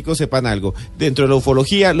ustedes, blutáticos, sepan algo. Dentro de la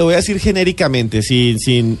ufología, lo voy a decir genéricamente,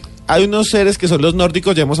 sin hay unos seres que son los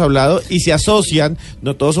nórdicos, ya hemos hablado, y se asocian,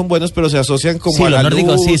 no todos son buenos, pero se asocian como a la luz. Sí, los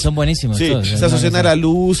nórdicos sí, son buenísimos. Sí, todos, se asocian a la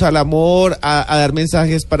luz, al amor, a dar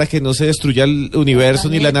mensajes para que no se destruya el universo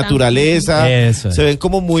ni la naturaleza. Se ven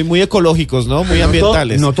como muy ecológicos, ¿no? Muy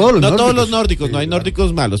ambientales. No todos los nórdicos, no hay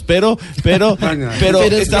nórdicos malos, pero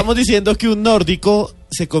estamos diciendo que un nórdico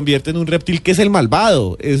se convierte en un reptil que es el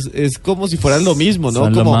malvado. Es como si fueran lo mismo, ¿no?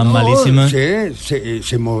 Son como lo más malísimo.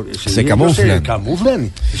 Se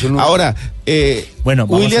camuflan. Ahora, bueno,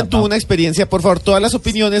 William tuvo una experiencia, por favor, todas las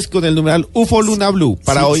opiniones con el numeral UFO Luna BLU,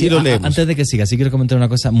 para hoy lo leemos. Antes de que siga, sí quiero comentar una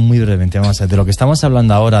cosa muy brevemente. Vamos a ver, de lo que estamos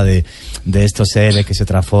hablando ahora de estos seres que se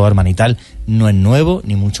transforman y tal, no es nuevo,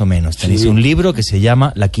 ni mucho menos. Tenéis un libro que se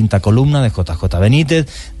llama La Quinta Columna de JJ Benítez,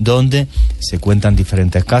 donde se cuentan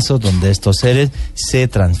diferentes casos donde estos seres se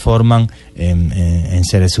transforman en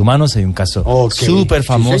seres humanos. Hay un caso súper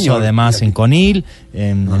famoso, además, en Conil,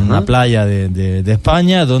 en una playa de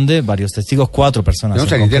España, donde varios testigos, 4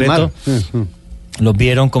 personas en concreto, los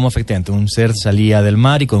vieron como efectivamente un ser salía del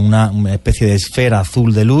mar y con una especie de esfera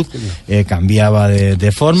azul de luz cambiaba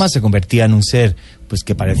de forma, se convertía en un ser pues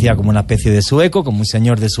que parecía como una especie de sueco, como un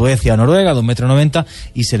señor de Suecia o Noruega, 2,90 m,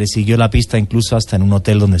 y se le siguió la pista incluso hasta en un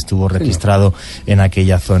hotel donde estuvo registrado en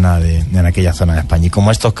aquella zona de España. Y como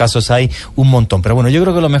estos casos hay un montón. Pero bueno, yo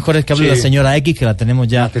creo que lo mejor es que hable la señora X, que la tenemos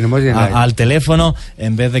ya al teléfono,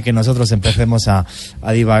 en vez de que nosotros empecemos a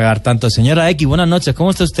divagar tanto. Señora X, buenas noches,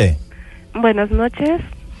 ¿cómo está usted? Buenas noches,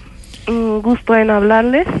 un gusto en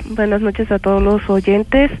hablarles. Buenas noches a todos los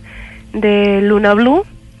oyentes de Luna BLU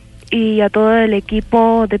y a todo el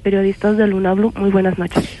equipo de periodistas de Luna BLU. Muy buenas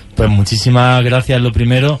noches. Pues muchísimas gracias, lo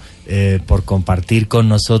primero, por compartir con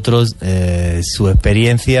nosotros su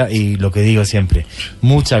experiencia, y lo que digo siempre,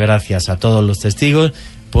 muchas gracias a todos los testigos,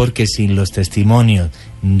 porque sin los testimonios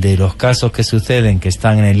de los casos que suceden, que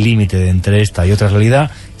están en el límite de entre esta y otra realidad,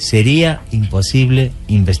 sería imposible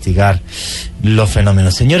investigar los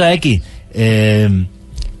fenómenos. Señora X,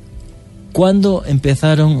 ¿cuándo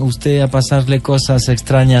empezaron usted a pasarle cosas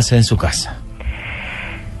extrañas en su casa?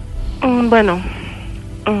 Bueno,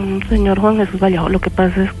 Señor Juan Jesús Vallejo, lo que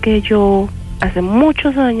pasa es que yo hace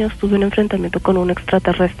muchos años tuve un enfrentamiento con un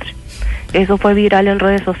extraterrestre. Eso fue viral en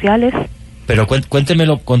redes sociales. Pero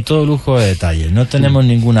cuéntemelo con todo lujo de detalles, no tenemos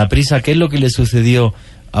ninguna prisa. ¿Qué es lo que le sucedió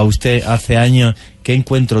a usted hace años? ¿Qué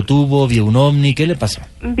encuentro tuvo? ¿Vio un ovni? ¿Qué le pasó?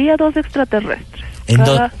 Vi a 2 extraterrestres.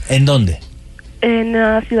 ¿En dónde? En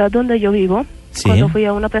la ciudad donde yo vivo, sí, cuando fui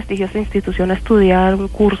a una prestigiosa institución a estudiar un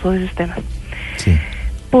curso de sistemas. Sí.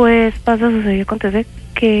 Pues sucedió, acontece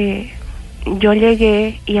que yo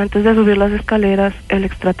llegué y antes de subir las escaleras el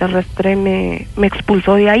extraterrestre me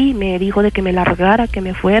expulsó de ahí, me dijo de que me largara, que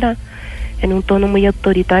me fuera, en un tono muy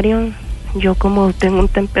autoritario. Yo, como tengo un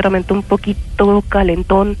temperamento un poquito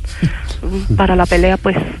calentón para la pelea,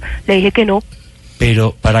 pues le dije que no.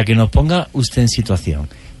 Pero para que nos ponga usted en situación,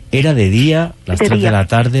 ¿era de día, las 3 de la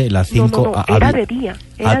tarde, las 5? No, era de día,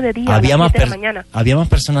 ¿había las 7 de la mañana. ¿Había más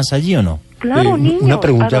personas allí o no? Claro, niños, una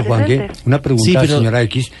pregunta, Juan, una pregunta, sí, pero, señora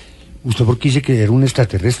X. ¿Usted por qué dice que era un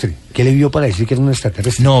extraterrestre? ¿Qué le vio para decir que era un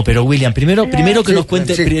extraterrestre? No, pero William, primero que nos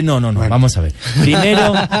cuente... Sí. No, bueno, vamos a ver.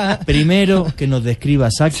 Primero que nos describa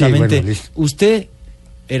exactamente... Sí, bueno, usted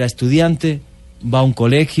era estudiante, va a un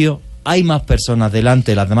colegio, hay más personas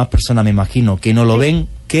delante, las demás personas me imagino que no lo ven.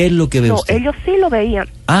 ¿Qué es lo que ve usted? No, ellos sí lo veían.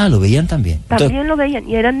 Ah, lo veían también. También lo veían,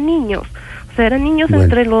 y eran niños. O sea, eran niños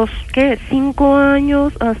entre los, 5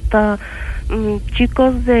 años hasta...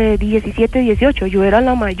 chicos de 17, 18, yo era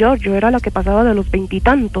la mayor, yo era la que pasaba de los 20 y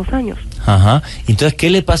tantos años. Ajá, entonces, ¿qué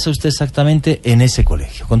le pasa a usted exactamente en ese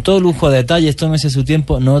colegio? Con todo lujo de detalles, tómese su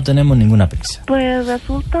tiempo, no tenemos ninguna prisa. Pues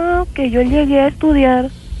resulta que yo llegué a estudiar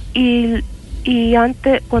y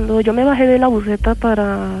antes, cuando yo me bajé de la buseta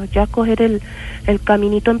para ya coger el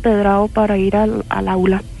caminito empedrado para ir al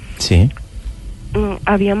aula, sí,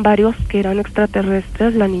 habían varios que eran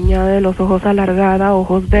extraterrestres, la niña de los ojos alargada,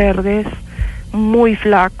 ojos verdes, muy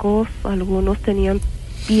flacos, algunos tenían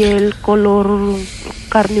piel color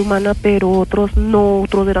carne humana, pero otros no,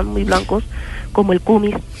 otros eran muy blancos, como el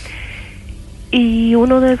kumis. Y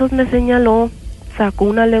uno de esos me señaló, sacó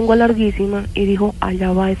una lengua larguísima y dijo,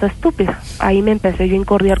 allá va esa estúpida. Ahí me empecé yo a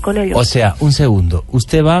incordiar con ellos. O sea, un segundo,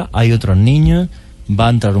 usted va, hay otros niños, va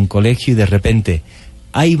a entrar a un colegio y de repente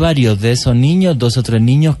hay varios de esos niños, 2 o 3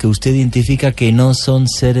 niños que usted identifica que no son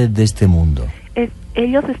seres de este mundo.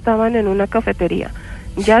 Ellos estaban en una cafetería.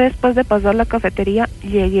 Ya después de pasar la cafetería,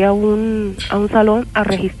 llegué a un salón a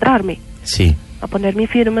registrarme. Sí. A poner mi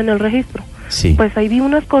firma en el registro. Sí. Pues ahí vi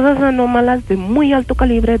unas cosas anómalas de muy alto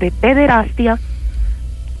calibre, de pederastia,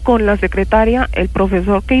 con la secretaria, el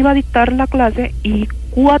profesor que iba a dictar la clase y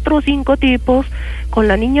 4 o 5 tipos con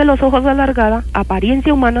la niña de los ojos alargada,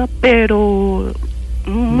 apariencia humana, pero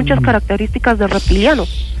muchas características de reptiliano.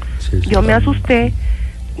 Yo me asusté.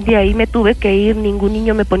 De ahí me tuve que ir, ningún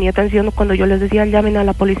niño me ponía atención cuando yo les decía llamen a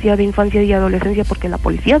la policía de infancia y adolescencia, porque la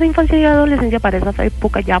policía de infancia y adolescencia para esa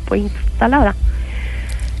época ya fue instalada.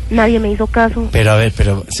 Nadie me hizo caso. Pero a ver,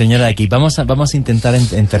 señora aquí, vamos a intentar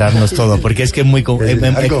enterarnos todo, porque es que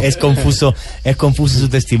es confuso su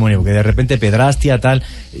testimonio, porque de repente pedrastia, tal,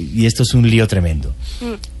 y esto es un lío tremendo.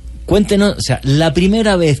 Cuéntenos, o sea, la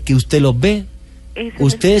primera vez que usted los ve,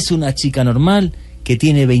 usted es una chica normal que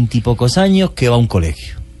tiene 20 y pocos años, que va a un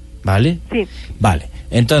colegio, ¿vale? Sí. Vale,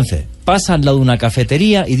 entonces, pasa al lado de una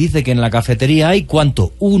cafetería y dice que en la cafetería hay,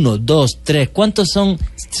 ¿cuánto? 1, 2, 3, ¿cuántos son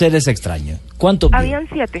seres extraños? ¿Cuántos? Habían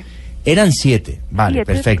 7. Eran 7, vale,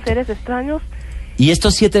 7 perfecto. seres extraños. Y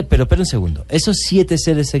estos 7, pero espera un segundo, ¿esos 7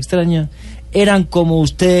 seres extraños eran como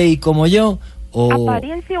usted y como yo? ¿O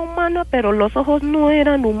apariencia humana, pero los ojos no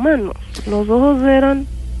eran humanos, los ojos eran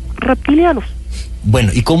reptilianos?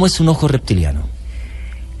 Bueno, ¿y cómo es un ojo reptiliano?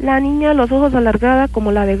 La niña, los ojos alargada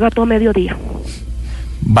como la de gato a mediodía.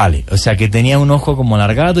 Vale, o sea que tenía un ojo como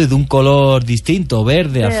alargado y de un color distinto,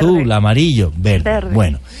 verde, azul, amarillo, verde.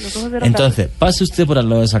 Bueno, entonces pasa usted por al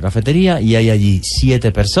lado de esa cafetería y hay allí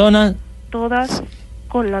 7 personas. Todas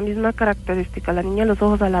con la misma característica, la niña, los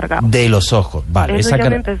ojos alargados. De los ojos, vale. Eso ya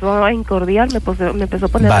me empezó a incordiar, me empezó a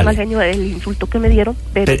poner mal genio del insulto que me dieron.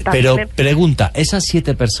 Pero pregunta, ¿esas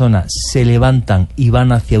 7 personas se levantan y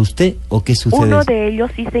van hacia usted o qué sucede? Uno de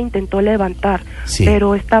ellos sí se intentó levantar, sí,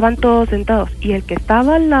 pero estaban todos sentados y el que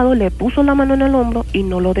estaba al lado le puso la mano en el hombro y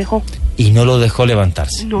no lo dejó. Y no lo dejó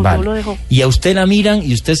levantarse. No, vale, no lo dejó. Y a usted la miran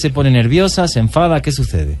y usted se pone nerviosa, se enfada, ¿qué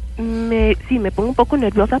sucede? Sí, me pongo un poco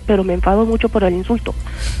nerviosa, pero me enfado mucho por el insulto.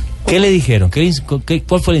 ¿Qué le dijeron?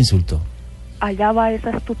 ¿Cuál fue el insulto? Allá va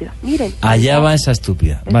esa estúpida. Miren. Allá va esa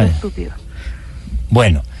estúpida. Vale. Estúpida.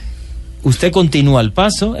 Bueno, usted continúa el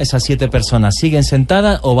paso, esas 7 personas siguen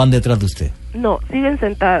sentadas o van detrás de usted. No, siguen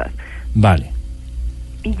sentadas. Vale.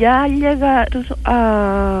 Y ya al llegar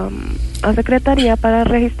a secretaría para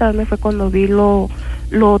registrarme fue cuando vi lo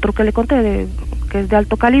otro que le conté, que es de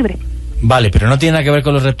alto calibre. Vale, pero no tiene nada que ver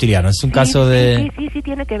con los reptilianos, es un caso de... Sí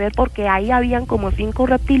tiene que ver, porque ahí habían como 5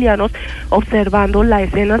 reptilianos observando la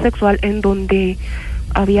escena sexual en donde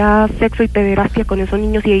había sexo y pederastia con esos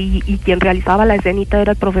niños y quien realizaba la escenita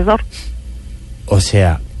era el profesor. O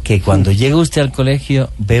sea, que cuando llega usted al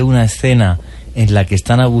colegio ve una escena en la que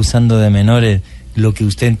están abusando de menores, lo que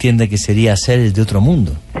usted entiende que sería seres de otro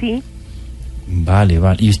mundo. Sí. Vale.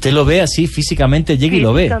 Y usted lo ve así, físicamente llega y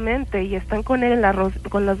lo ve. Físicamente, y están con él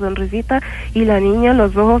con la sonrisita y la niña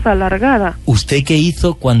los ojos alargada. ¿Usted qué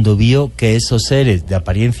hizo cuando vio que esos seres de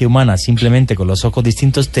apariencia humana, simplemente con los ojos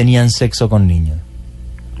distintos, tenían sexo con niños?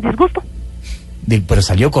 Disgusto. Pero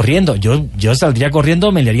salió corriendo. Yo saldría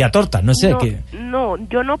corriendo, me le haría torta, no sé qué. No,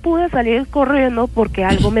 yo no pude salir corriendo porque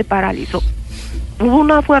algo me paralizó. Hubo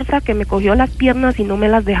una fuerza que me cogió las piernas y no me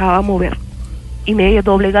las dejaba mover. Y me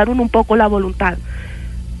doblegaron un poco la voluntad.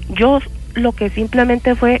 Yo lo que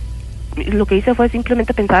hice fue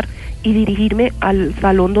simplemente pensar y dirigirme al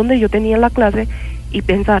salón donde yo tenía la clase y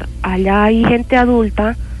pensar, allá hay gente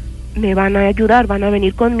adulta, me van a ayudar, van a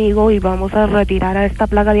venir conmigo y vamos a retirar a esta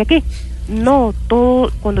plaga de aquí. No,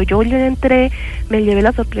 cuando yo entré me llevé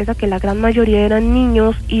la sorpresa que la gran mayoría eran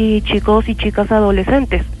niños y chicos y chicas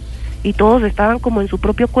adolescentes. Y todos estaban como en su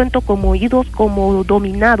propio cuento, como oídos, como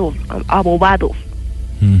dominados, abobados.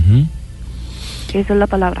 Esa es la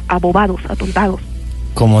palabra, abobados, atontados.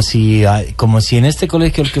 Como si en este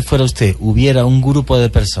colegio, el que fuera usted, hubiera un grupo de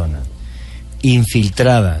personas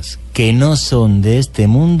infiltradas que no son de este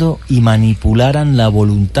mundo y manipularan la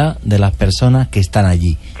voluntad de las personas que están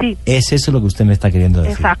allí. Sí. ¿Es eso lo que usted me está queriendo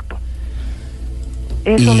decir? Exacto.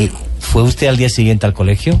 Eso mismo. ¿Fue usted al día siguiente al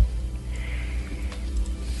colegio?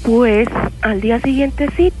 Pues al día siguiente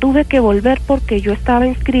sí, tuve que volver porque yo estaba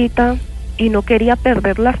inscrita y no quería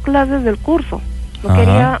perder las clases del curso.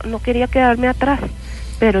 No quería quedarme atrás.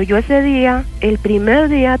 Pero yo ese día, el primer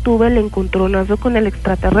día, tuve el encontronazo con el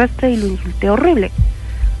extraterrestre y lo insulté horrible.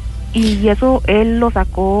 Y eso él lo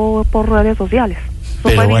sacó por redes sociales.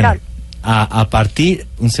 Eso fue viral. A partir,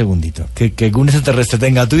 un segundito, que un extraterrestre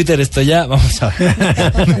tenga Twitter, esto ya, vamos a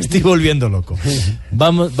ver, me estoy volviendo loco.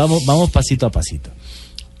 Vamos pasito a pasito.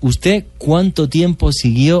 ¿Usted cuánto tiempo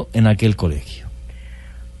siguió en aquel colegio?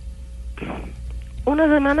 Una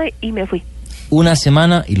semana y me fui. Una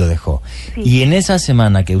semana y lo dejó. Sí. Y en esa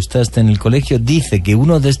semana que usted está en el colegio, dice que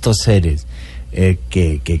uno de estos seres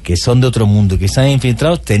que son de otro mundo, que están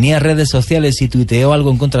infiltrados, tenía redes sociales y tuiteó algo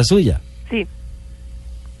en contra suya. Sí.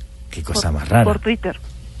 Qué cosa más rara. Por Twitter.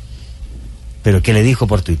 ¿Pero qué le dijo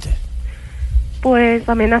por Twitter? Pues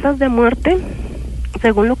amenazas de muerte.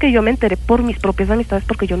 Según lo que yo me enteré por mis propias amistades,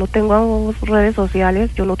 porque yo no tengo redes sociales,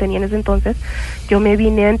 yo no tenía en ese entonces, yo me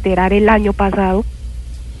vine a enterar el año pasado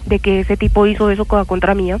de que ese tipo hizo eso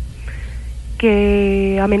contra mía,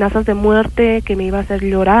 que amenazas de muerte, que me iba a hacer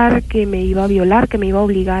llorar, que me iba a violar, que me iba a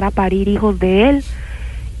obligar a parir hijos de él,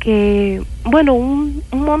 que, bueno, un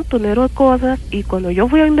montonero de cosas, y cuando yo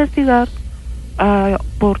fui a investigar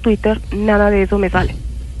por Twitter, nada de eso me sale.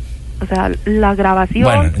 O sea, la grabación...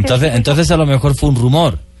 Bueno, entonces a lo mejor fue un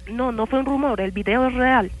rumor. No fue un rumor, el video es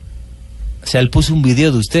real. O sea, él puso un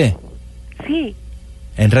video de usted. Sí.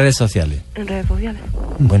 ¿En redes sociales? En redes sociales.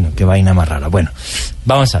 Bueno, qué vaina más rara. Bueno,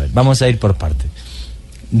 vamos a ver, vamos a ir por partes.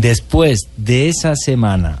 Después de esa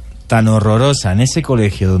semana tan horrorosa en ese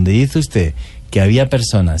colegio donde dice usted que había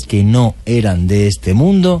personas que no eran de este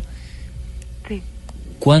mundo, sí.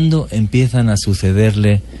 ¿Cuándo empiezan a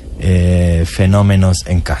sucederle fenómenos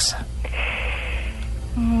en casa?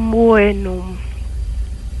 Bueno,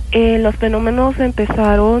 los fenómenos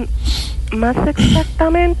empezaron más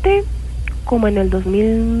exactamente como en el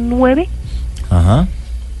 2009. Ajá.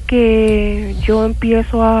 Que yo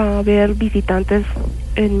empiezo a ver visitantes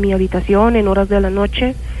en mi habitación en horas de la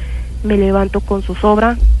noche, me levanto con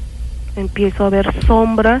zozobra, empiezo a ver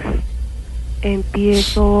sombras,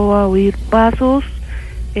 empiezo a oír pasos,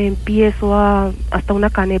 hasta una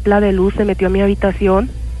canepla de luz se metió a mi habitación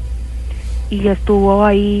y estuvo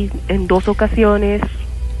ahí en 2 ocasiones.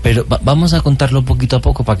 Pero vamos a contarlo poquito a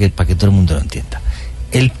poco para que todo el mundo lo entienda.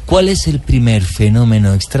 ¿Cuál es el primer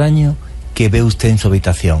fenómeno extraño que ve usted en su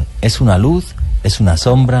habitación? ¿Es una luz? ¿Es una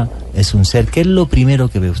sombra? ¿Es un ser? ¿Qué es lo primero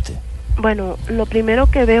que ve usted? Bueno, lo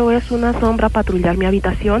primero que veo es una sombra patrullar mi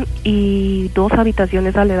habitación y 2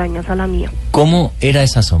 habitaciones aledañas a la mía. ¿Cómo era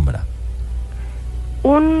esa sombra?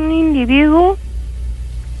 Un individuo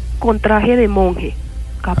con traje de monje,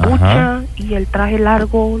 capucha. Ajá. Y el traje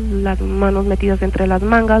largo, las manos metidas entre las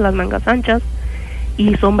mangas anchas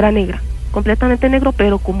y sombra negra. completamente negro,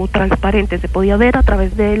 pero como transparente, se podía ver a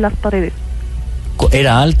través de las paredes.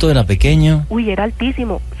 ¿Era alto, era pequeño? Uy, era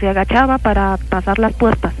altísimo, se agachaba para pasar las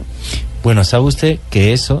puertas. Bueno, ¿sabe usted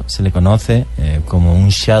que eso se le conoce como un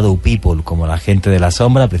shadow people, como la gente de la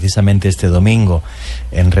sombra? Precisamente este domingo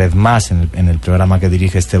en Red Más, en el programa que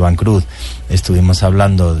dirige Esteban Cruz, estuvimos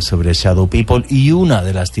hablando sobre shadow people, y una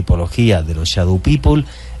de las tipologías de los shadow people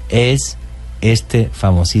es este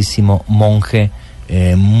famosísimo monje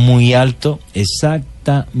muy alto,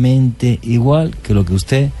 exactamente igual que lo que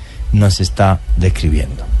usted nos está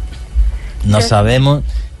describiendo. No sabemos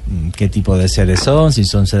qué tipo de seres son, si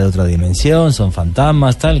son seres de otra dimensión, son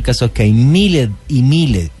fantasmas, tal. El caso es que hay miles y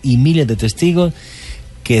miles y miles de testigos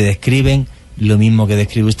que describen lo mismo que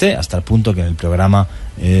describe usted, hasta el punto que en el programa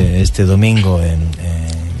este domingo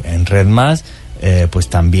en Red Más, pues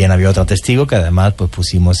también había otro testigo que además pues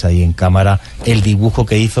pusimos ahí en cámara el dibujo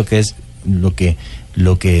que hizo, que es lo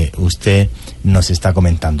que usted nos está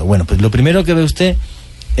comentando. Bueno, pues lo primero que ve usted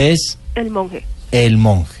es el monje. El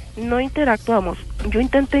monje. No interactuamos. Yo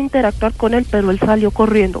intenté interactuar con él, pero él salió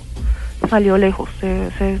corriendo, salió lejos, se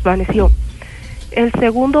desvaneció. El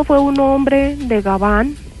segundo fue un hombre de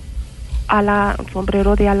gabán,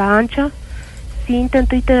 sombrero de ala ancha. Sí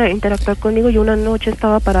intenté interactuar conmigo. Yo una noche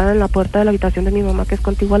estaba parada en la puerta de la habitación de mi mamá, que es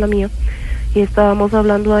contigua a la mía, y estábamos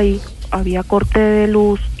hablando ahí. Había corte de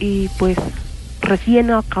luz y pues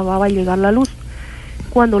recién acababa de llegar la luz.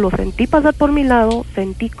 Cuando lo sentí pasar por mi lado,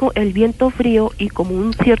 sentí el viento frío y como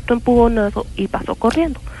un cierto empujonazo y pasó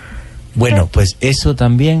corriendo. Bueno, pues eso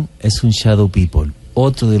también es un shadow people.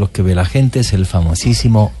 Otro de los que ve la gente es el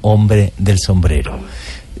famosísimo hombre del sombrero.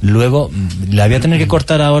 Luego, le voy a tener que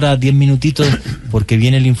cortar ahora 10 minutitos porque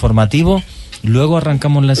viene el informativo. Luego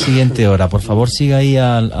arrancamos la siguiente hora. Por favor, siga ahí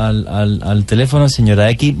al teléfono, señora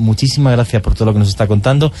X. Muchísimas gracias por todo lo que nos está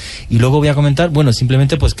contando. Y luego voy a comentar, bueno,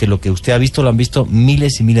 simplemente pues que lo que usted ha visto lo han visto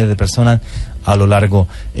miles y miles de personas a lo largo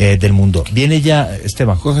del mundo. Viene ya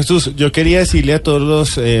Esteban. Juan Jesús, yo quería decirle a todos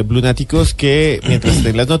los blunáticos que mientras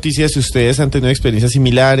estén las noticias, si ustedes han tenido experiencias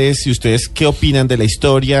similares, si ustedes qué opinan de la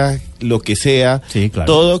historia, lo que sea, sí, claro,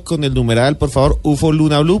 todo con el numeral, por favor, UFO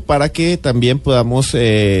Luna BLU, para que también podamos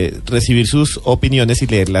recibir sus opiniones y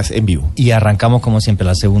leerlas en vivo. Y arrancamos como siempre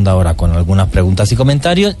la segunda hora con algunas preguntas y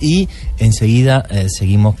comentarios, y enseguida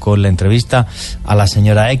seguimos con la entrevista a la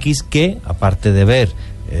señora X, que aparte de ver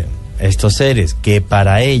estos seres que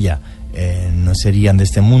para ella no serían de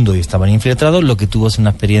este mundo y estaban infiltrados, lo que tuvo es una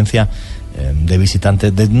experiencia de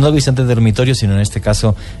visitantes, no de visitantes de dormitorio, sino en este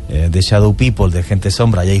caso de Shadow People, de gente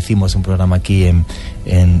sombra. Ya hicimos un programa aquí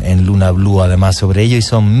en Luna BLU además sobre ello, y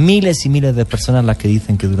son miles y miles de personas las que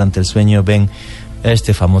dicen que durante el sueño ven a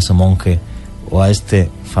este famoso monje o a este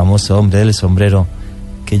famoso hombre del sombrero,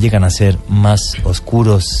 que llegan a ser más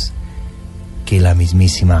oscuros que la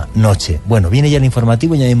mismísima noche. Bueno, viene ya el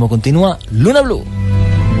informativo y ya mismo continúa Luna BLU.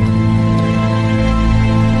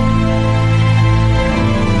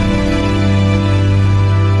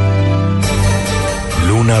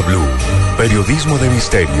 Luna BLU, periodismo de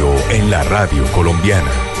misterio en la radio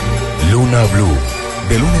colombiana. Luna BLU,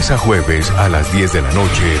 de lunes a jueves a las 10 de la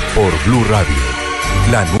noche por Blue Radio.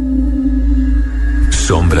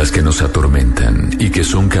 Sombras que nos atormentan y que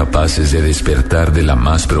son capaces de despertar de la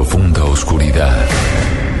más profunda oscuridad.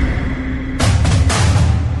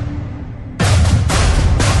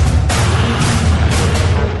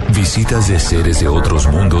 Visitas de seres de otros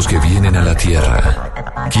mundos que vienen a la Tierra.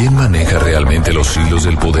 ¿Quién maneja realmente los hilos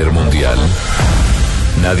del poder mundial?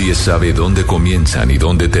 Nadie sabe dónde comienzan y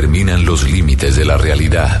dónde terminan los límites de la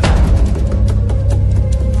realidad.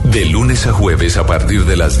 De lunes a jueves a partir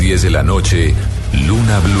de las 10 de la noche,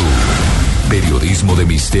 Luna BLU, periodismo de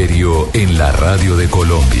misterio en la radio de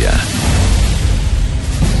Colombia.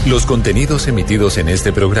 Los contenidos emitidos en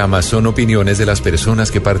este programa son opiniones de las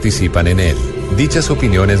personas que participan en él. Dichas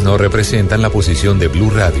opiniones no representan la posición de Blue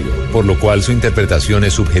Radio, por lo cual su interpretación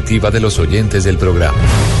es subjetiva de los oyentes del programa.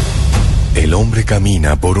 El hombre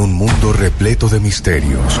camina por un mundo repleto de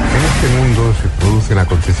misterios. En este mundo se producen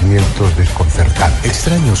acontecimientos desconcertantes.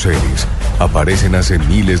 Extraños seres aparecen hace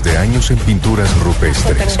miles de años en pinturas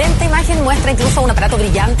rupestres. Sorprendente imagen muestra incluso un aparato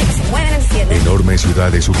brillante que se mueve en el cielo. Enormes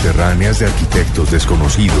ciudades subterráneas de arquitectos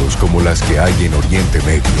desconocidos como las que hay en Oriente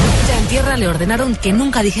Medio. Ya en tierra le ordenaron que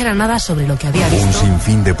nunca dijera nada sobre lo que había visto. Un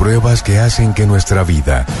sinfín de pruebas que hacen que nuestra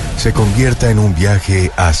vida se convierta en un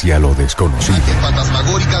viaje hacia lo desconocido. Imagen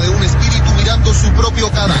fantasmagórica de un espíritu mirando su propio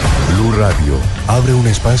cadáver. Blue Radio abre un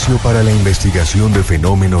espacio para la investigación de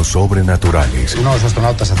fenómenos sobrenaturales. Uno de los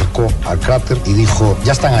astronautas se acercó al cráter y dijo,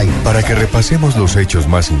 ya están ahí. Para que repasemos los hechos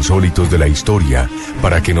más insólitos de la historia,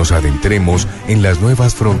 para que nos adentremos en las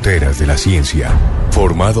nuevas fronteras de la ciencia.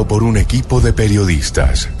 Formado por un equipo de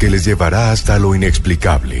periodistas que les llevará hasta lo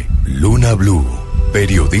inexplicable. Luna Blue,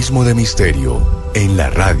 periodismo de misterio en la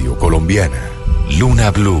radio colombiana.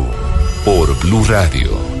 Luna Blue, por Blue Radio,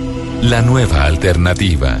 la nueva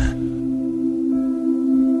alternativa.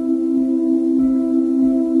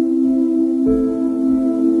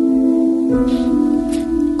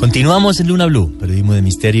 Continuamos en Luna Blue, periodismo de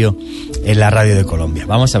misterio en la radio de Colombia.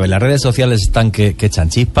 Vamos a ver, las redes sociales están que echan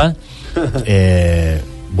chispas.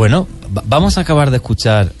 Bueno, vamos a acabar de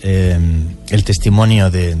escuchar el testimonio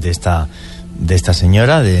de esta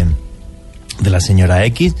señora, de la señora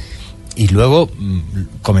X, y luego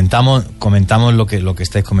comentamos lo que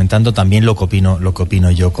estáis comentando, también lo que opino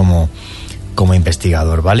yo como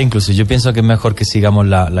investigador, ¿vale? Incluso yo pienso que es mejor que sigamos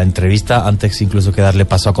la entrevista antes incluso que darle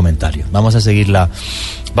paso a comentarios. Vamos a seguir la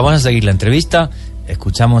entrevista.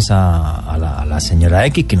 Escuchamos a la señora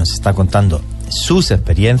X, que nos está contando sus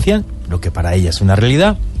experiencias, lo que para ella es una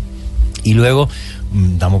realidad, y luego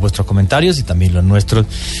damos vuestros comentarios y también los nuestros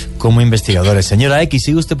como investigadores. Señora X,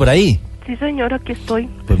 ¿sigue usted por ahí? Sí, señora, aquí estoy.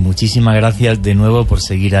 Pues muchísimas gracias de nuevo por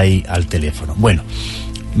seguir ahí al teléfono. Bueno,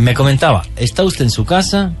 me comentaba, ¿está usted en su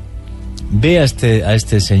casa? Ve a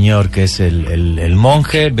este señor que es el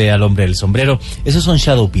monje, ve al hombre del sombrero. Esos son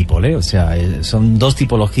shadow people, o sea, son dos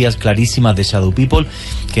tipologías clarísimas de shadow people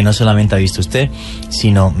que no solamente ha visto usted,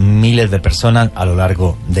 sino miles de personas a lo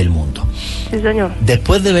largo del mundo. Sí, señor.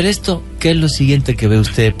 Después de ver esto, ¿qué es lo siguiente que ve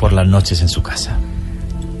usted por las noches en su casa?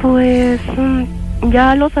 Pues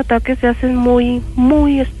ya los ataques se hacen muy,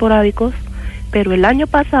 muy esporádicos, pero el año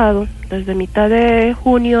pasado, desde mitad de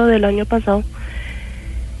junio del año pasado,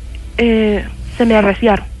 se me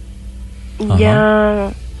arreciaron. Ajá. Ya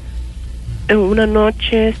en una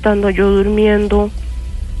noche, estando yo durmiendo,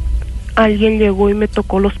 alguien llegó y me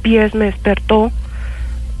tocó los pies, me despertó.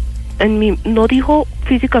 No dijo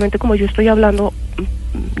físicamente como yo estoy hablando,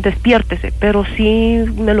 despiértese, pero sí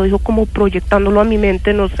me lo dijo como proyectándolo a mi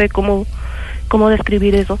mente, no sé cómo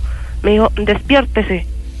describir eso. Me dijo, despiértese,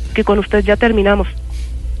 que con usted ya terminamos.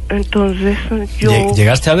 Entonces yo...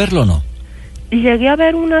 ¿Llegaste a verlo o no? Llegué a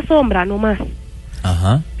ver una sombra nomás.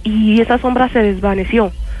 Ajá. Y esa sombra se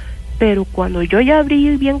desvaneció. Pero cuando yo ya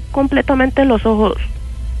abrí bien completamente los ojos,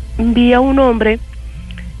 vi a un hombre.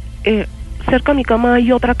 Cerca de mi cama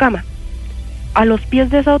hay otra cama. A los pies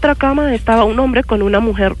de esa otra cama estaba un hombre con una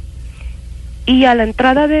mujer. Y a la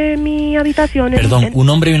entrada de mi habitación... Perdón, un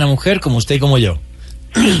hombre y una mujer como usted y como yo.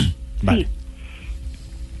 Sí, vale.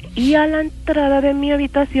 Sí. Y a la entrada de mi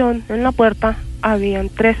habitación, en la puerta, habían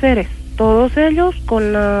 3 seres. Todos ellos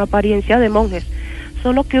con la apariencia de monjes,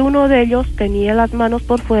 solo que uno de ellos tenía las manos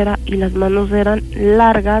por fuera y las manos eran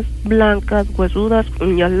largas, blancas, huesudas,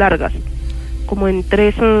 uñas largas, como en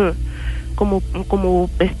 3, como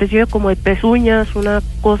especie de como de pezuñas, una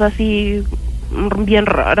cosa así bien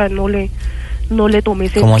rara, no le tomé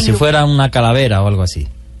sentido. Como si fuera una calavera o algo así.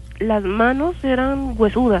 Las manos eran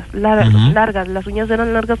huesudas, largas, las uñas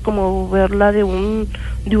eran largas como verla de un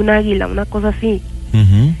águila, una cosa así.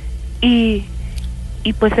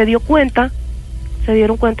 Y pues se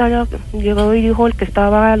dieron cuenta, ya llegó y dijo el que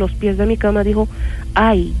estaba a los pies de mi cama, dijo,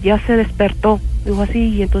 ay, ya se despertó, dijo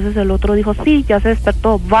así, y entonces el otro dijo, sí, ya se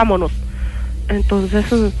despertó, vámonos. Entonces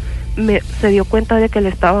se dio cuenta de que le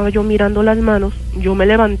estaba yo mirando las manos. Yo me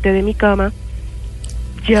levanté de mi cama,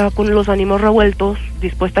 ya con los ánimos revueltos,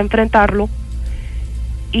 dispuesta a enfrentarlo,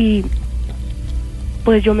 y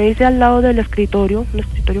pues yo me hice al lado del escritorio, un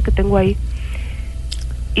escritorio que tengo ahí,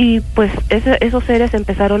 y pues esos seres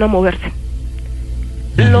empezaron a moverse.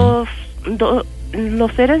 Los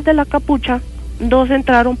seres de la capucha, 2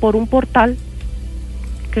 entraron por un portal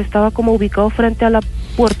que estaba como ubicado frente a la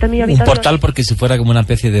puerta de mi habitación. Un portal porque si fuera como una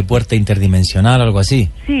especie de puerta interdimensional o algo así.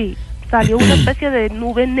 Sí, salió una especie de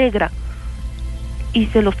nube negra y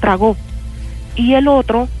se los tragó. Y el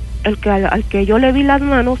otro, al que yo le vi las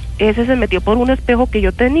manos, ese se metió por un espejo que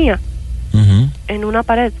yo tenía en una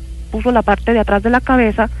pared. Puso la parte de atrás de la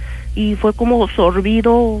cabeza y fue como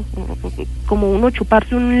sorbido, como uno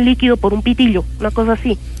chuparse un líquido por un pitillo, una cosa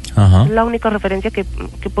así. Ajá. Es la única referencia que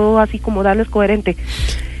puedo así como darles coherente.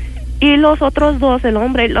 Y los otros 2, el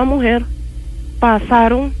hombre y la mujer,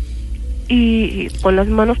 pasaron y con las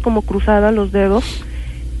manos como cruzadas, los dedos,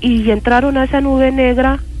 y entraron a esa nube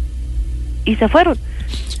negra y se fueron.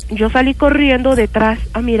 Yo salí corriendo detrás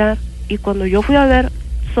a mirar, y cuando yo fui a ver,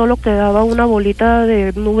 solo quedaba una bolita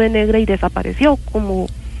de nube negra y desapareció, como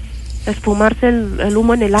esfumarse el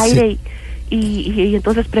humo en el aire, y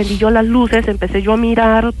entonces prendí yo las luces, empecé yo a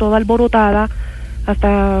mirar toda alborotada,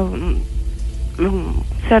 hasta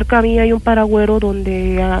cerca a mí hay un paragüero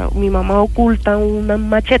donde mi mamá oculta un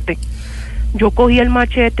machete. Yo cogí el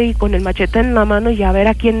machete y con el machete en la mano y a ver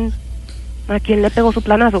a quién le pegó su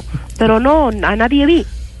planazo, pero no, a nadie vi.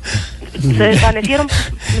 Se desvanecieron.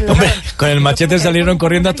 Hombre, con el machete salieron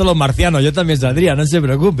corriendo hasta los marcianos. Yo también saldría, no se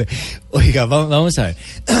preocupe. Oiga, vamos a ver.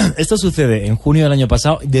 Esto sucede en junio del año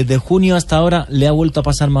pasado. Desde junio hasta ahora, ¿le ha vuelto a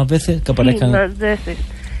pasar más veces que aparezcan? Sí, más veces.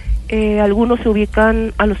 Algunos se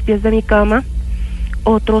ubican a los pies de mi cama,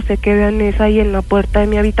 otros se quedan ahí en la puerta de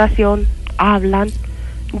mi habitación, hablan.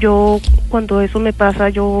 Yo, cuando eso me pasa,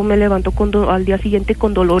 yo me levanto al día siguiente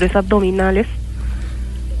con dolores abdominales.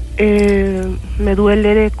 Me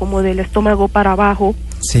duele como del estómago para abajo.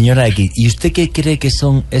 Señora X, ¿y usted qué cree que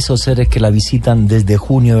son esos seres que la visitan desde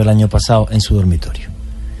junio del año pasado en su dormitorio?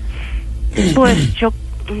 Pues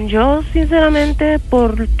yo sinceramente,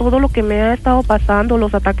 por todo lo que me ha estado pasando,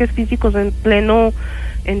 los ataques físicos en pleno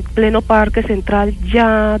Parque Central,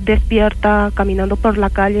 ya despierta, caminando por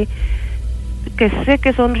la calle, que sé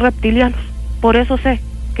que son reptilianos. Por eso sé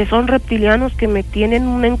que son reptilianos, que me tienen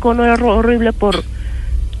un encono horrible por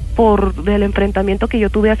del enfrentamiento que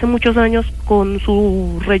yo tuve hace muchos años con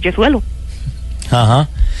su reyesuelo. Ajá.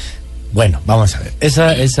 Bueno, vamos a ver.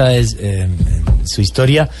 Esa es su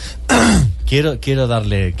historia. Quiero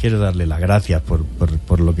darle las gracias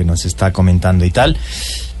por lo que nos está comentando y tal.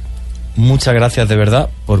 Muchas gracias de verdad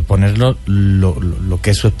por ponerlo lo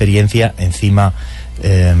que es su experiencia encima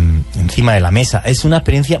de la mesa. Es una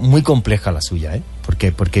experiencia muy compleja la suya,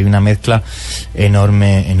 porque hay una mezcla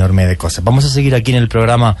enorme de cosas. Vamos a seguir aquí en el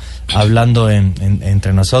programa hablando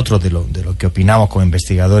entre nosotros de lo que opinamos como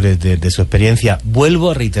investigadores de su experiencia.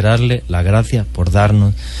 Vuelvo a reiterarle las gracias por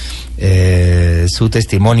darnos su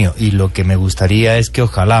testimonio, y lo que me gustaría es que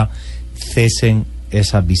ojalá cesen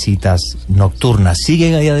esas visitas nocturnas.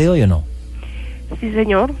 ¿Siguen a día de hoy o no? Sí,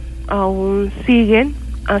 señor, aún siguen.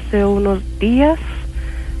 Hace unos días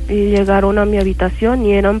llegaron a mi habitación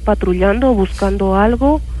y eran patrullando, buscando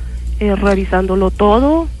algo, revisándolo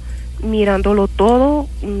todo, mirándolo todo,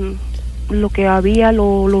 lo que había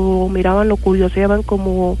lo miraban, lo curioseaban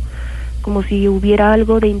como si hubiera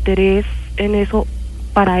algo de interés en eso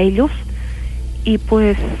para ellos. Y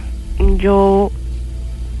pues yo,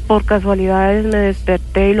 por casualidades, me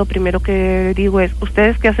desperté y lo primero que digo es: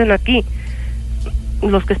 ¿ustedes qué hacen aquí?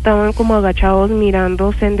 Los que estaban como agachados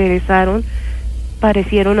mirando se enderezaron,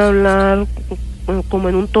 parecieron hablar como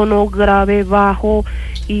en un tono grave, bajo,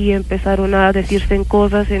 y empezaron a decirse en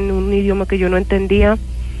cosas en un idioma que yo no entendía,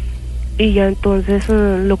 y ya entonces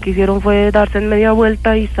lo que hicieron fue darse en media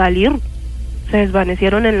vuelta y salir. Se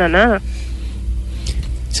desvanecieron en la nada.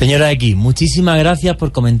 Señora X, muchísimas gracias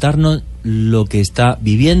por comentarnos lo que está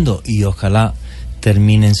viviendo, y ojalá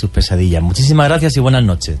terminen sus pesadillas. Muchísimas gracias y buenas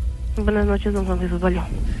noches. Buenas noches, don Juan Jesús Valió.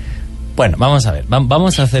 Bueno, vamos a ver,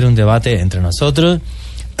 vamos a hacer un debate entre nosotros,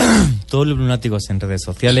 todos los lunáticos en redes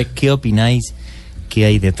sociales. ¿Qué opináis que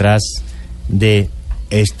hay detrás de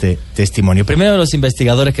este testimonio? Primero, los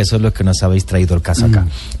investigadores, que son los que nos habéis traído el caso acá.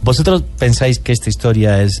 ¿Vosotros pensáis que esta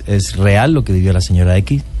historia es real, lo que vivió la señora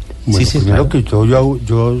X? Bueno, sí, primero que todo,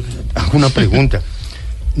 yo hago una pregunta.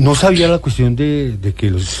 No sabía la cuestión de que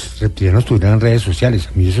los reptilianos tuvieran redes sociales.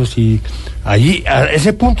 A mí eso sí, ahí, a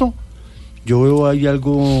ese punto, yo veo ahí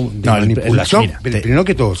algo de manipulación. Primero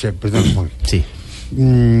que todo, perdón. Sí.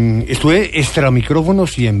 Estuve extra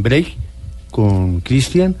micrófonos y en break con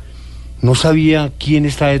Cristian. No sabía quién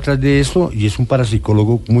está detrás de esto, y es un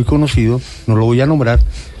parapsicólogo muy conocido, no lo voy a nombrar.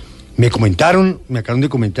 Me acaban de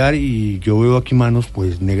comentar, y yo veo aquí manos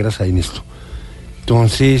pues negras ahí en esto.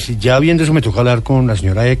 Entonces, ya viendo eso, me toca hablar con la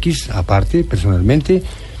señora X, aparte, personalmente,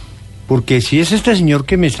 porque si es este señor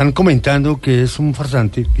que me están comentando que es un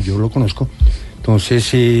farsante, que yo lo conozco,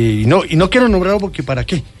 entonces, y no quiero nombrarlo porque ¿para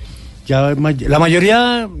qué? Ya la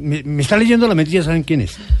mayoría me está leyendo la mente y ya saben quién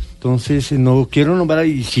es. Entonces, no quiero nombrar,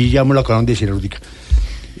 y sí, ya me lo acaban de decir ahorita.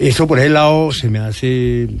 Eso por ese lado se me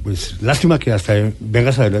hace, pues, lástima que hasta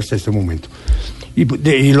vengas a verlo hasta este momento.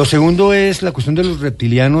 Y lo segundo es la cuestión de los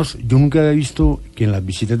reptilianos. Yo nunca había visto que en las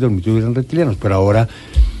visitas de dormitorio hubieran reptilianos, pero ahora,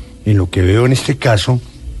 en lo que veo en este caso,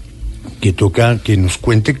 que toca que nos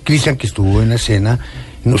cuente Cristian, que estuvo en la escena,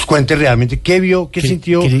 nos cuente realmente qué vio, qué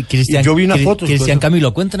sintió. Yo vi una foto. Cristian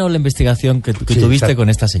Camilo, cuéntanos la investigación que tuviste exacto. con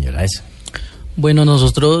esta señora. Eso. Bueno,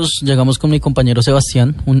 nosotros llegamos con mi compañero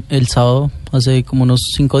Sebastián el sábado, hace como unos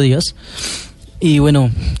 5 días. Y bueno,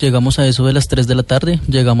 llegamos a eso de las 3 de la tarde,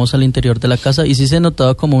 llegamos al interior de la casa y sí se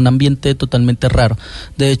notaba como un ambiente totalmente raro.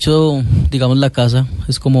 De hecho, digamos, la casa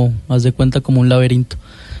es como, haz de cuenta, como un laberinto.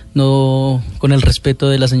 no, con el respeto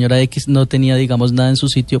de la señora X, no tenía, digamos, nada en su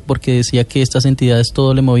sitio porque decía que estas entidades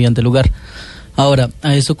todo le movían de lugar. Ahora,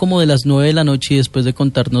 a eso como de las 9 de la noche y después de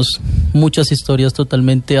contarnos muchas historias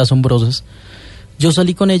totalmente asombrosas, yo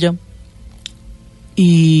salí con ella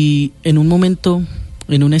y en un momento,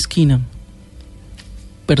 en una esquina,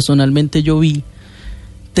 personalmente yo vi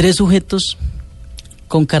 3 sujetos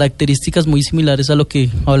con características muy similares a lo que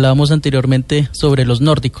hablábamos anteriormente sobre los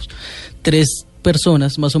nórdicos. 3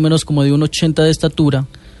 personas, más o menos como de 1,80 de estatura,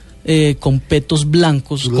 con petos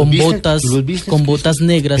blancos, con botas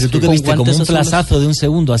negras, pero tú con viste guantes como un azules. plazazo de un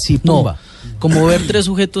segundo, así, pumba. No, como ver 3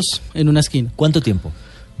 sujetos en una esquina. ¿Cuánto tiempo?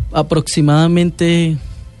 Aproximadamente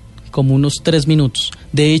como unos 3 minutos.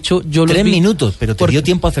 De hecho, yo los vi... 3 minutos, pero te dio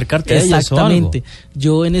tiempo a acercarte a ellos o algo. Exactamente.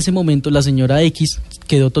 Yo en ese momento, la señora X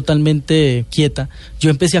quedó totalmente quieta. Yo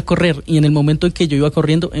empecé a correr y en el momento en que yo iba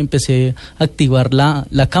corriendo empecé a activar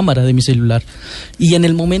la cámara de mi celular. Y en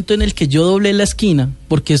el momento en el que yo doblé la esquina,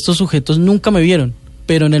 porque estos sujetos nunca me vieron,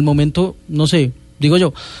 pero en el momento, no sé, digo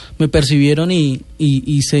yo, me percibieron y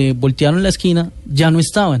se voltearon la esquina, ya no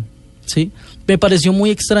estaban, ¿sí? Me pareció muy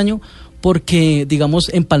extraño porque, digamos,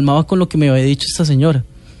 empalmaba con lo que me había dicho esta señora,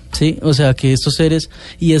 ¿sí? O sea, que estos seres,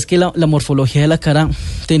 y es que la morfología de la cara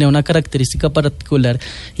tenía una característica particular,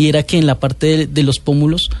 y era que en la parte de los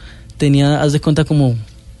pómulos tenía, haz de cuenta, como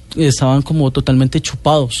estaban como totalmente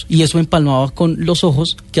chupados, y eso empalmaba con los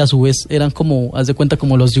ojos, que a su vez eran como, haz de cuenta,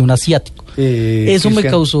 como los de un asiático. Eso me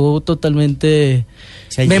causó totalmente...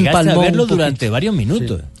 O sea, me llegaste empalmó a verlo un poquito. durante varios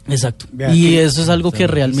minutos. Sí. Exacto. Y eso es algo que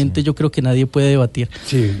realmente yo creo que nadie puede debatir.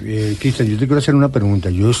 Sí, Cristian, yo te quiero hacer una pregunta.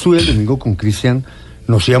 Yo estuve el domingo con Cristian,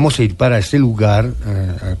 nos íbamos a ir para este lugar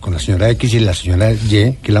con la señora X y la señora Y,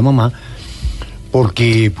 que es la mamá,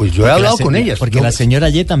 porque pues yo he hablado con ellas. Porque la señora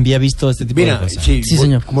Y también ha visto este tipo de cosas. Sí,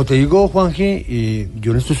 señor. Como te digo, Juanje,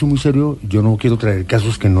 yo en esto soy muy serio, yo no quiero traer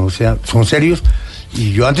casos que no sean, son serios,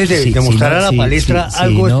 y yo antes de mostrar a la palestra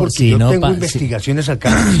algo es porque yo tengo investigaciones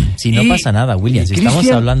acá. Si no pasa nada, William, si estamos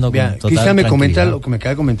hablando con total Cristian me comenta tranquilidad. lo que me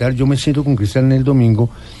acaba de comentar, yo me siento con Cristian el domingo,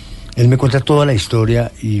 él me cuenta toda la historia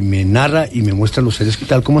y me narra y me muestra los seres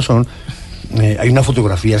tal como son, hay unas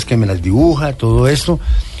fotografías que me las dibuja, todo esto.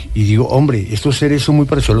 Y digo, hombre, estos seres son muy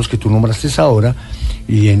parecidos a los que tú nombraste ahora,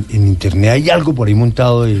 y en internet hay algo por ahí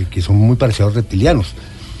montado que son muy parecidos a los reptilianos.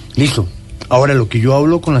 Listo. Ahora, lo que yo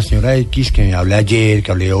hablo con la señora X, que hablé ayer,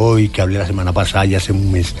 que hablé hoy, que hablé la semana pasada, ya hace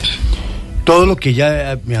un mes, todo lo que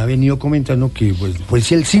ella me ha venido comentando, que pues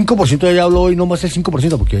si el 5% de ella habló hoy, no más el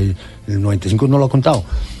 5%, porque el 95% no lo ha contado,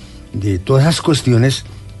 de todas esas cuestiones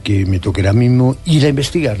que me tocará mismo ir a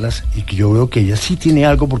investigarlas, y que yo veo que ella sí tiene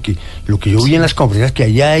algo, porque lo que yo vi en las conferencias que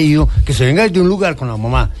haya ido, que se venga desde un lugar con la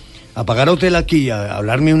mamá a pagar hotel aquí, a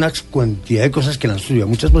hablarme una cantidad de cosas que le han estudiado a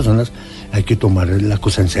muchas personas, hay que tomar la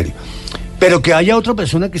cosa en serio. Pero que haya otra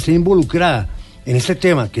persona que esté involucrada en este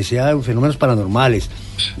tema, que sea fenómenos paranormales,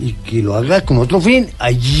 y que lo haga con otro fin,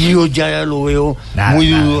 allí yo ya lo veo muy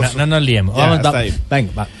dudoso. No nos liemos.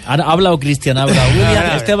 Venga, ha hablado Cristian, ha hablado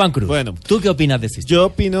William, Esteban Cruz. Bueno, ¿tú qué opinas de esto? Yo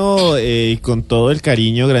opino, con todo el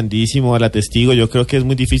cariño grandísimo a la testigo, yo creo que es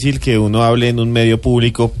muy difícil que uno hable en un medio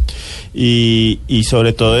público y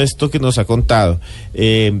sobre todo esto que nos ha contado.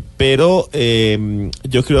 Pero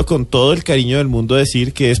yo creo, con todo el cariño del mundo,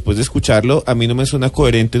 decir que después de escucharlo, a mí no me suena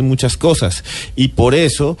coherente en muchas cosas, y por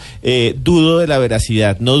eso dudo de la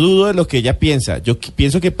veracidad, no dudo de lo que ella piensa. Yo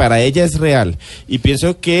pienso que para ella es real, y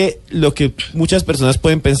pienso que lo que muchas personas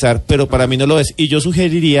pueden pensar, pero para mí no lo es, y yo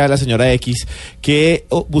sugeriría a la señora X que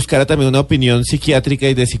buscara también una opinión psiquiátrica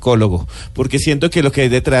y de psicólogo, porque siento que lo que hay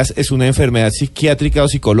detrás es una enfermedad psiquiátrica o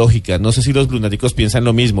psicológica. No sé si los lunáticos piensan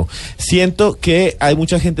lo mismo. Siento que hay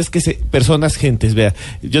muchas gentes gentes, vea,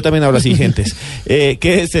 yo también hablo así, gentes,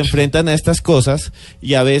 que se enfrentan a estas cosas,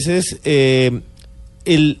 y a veces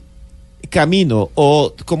el camino,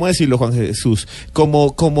 o ¿cómo decirlo, Juan Jesús?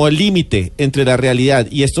 Como el límite entre la realidad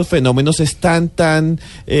y estos fenómenos es tan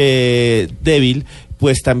débil,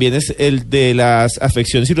 pues también es el de las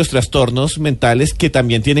afecciones y los trastornos mentales, que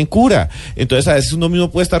también tienen cura. Entonces a veces uno mismo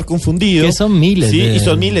puede estar confundido. Que son miles. Sí, y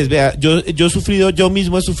son miles. Vea, yo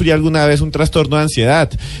mismo he sufrido alguna vez un trastorno de ansiedad,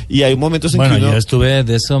 y hay momentos en que uno... yo estuve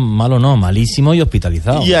de eso, malo no, malísimo y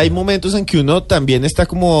hospitalizado. Y hay momentos en que uno también está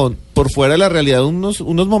como por fuera de la realidad unos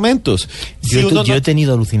momentos. Yo he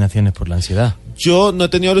tenido alucinaciones por la ansiedad. Yo no he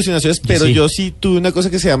tenido alucinaciones, pero yo sí tuve una cosa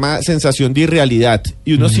que se llama sensación de irrealidad,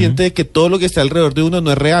 y uno siente que todo lo que está alrededor de uno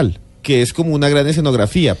no es real, que es como una gran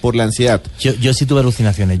escenografía por la ansiedad. Yo sí tuve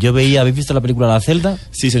alucinaciones. Yo veía, ¿habéis visto la película La Celda?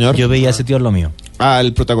 Sí, señor. Yo veía a ese tío en lo mío.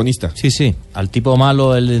 Al protagonista. Sí, al tipo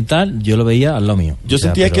malo, el tal, yo lo veía al lado mío. Yo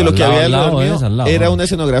sentía que lo que había al lado mío era una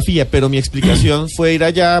escenografía, pero mi explicación fue ir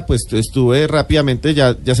allá, pues estuve rápidamente,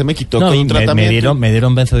 ya se me quitó con un tratamiento. Me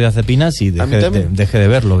dieron benzodiazepinas y dejé de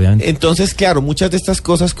verlo, obviamente. Entonces, claro, muchas de estas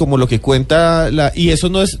cosas como lo que cuenta y eso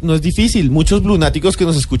no es difícil. Muchos lunáticos que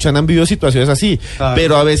nos escuchan han vivido situaciones así,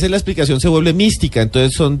 pero a veces la explicación se vuelve mística,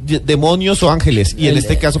 entonces son demonios o ángeles, y en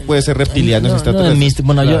este caso puede ser reptilianos, extraterrestres.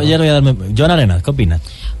 Bueno, claro. yo no voy a darme... John Arenas, ¿qué opinas?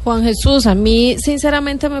 Juan Jesús, a mí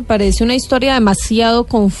sinceramente me parece una historia demasiado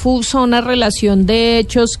confusa, una relación de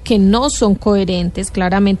hechos que no son coherentes,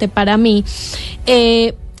 claramente para mí.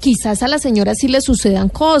 Quizás a la señora sí le sucedan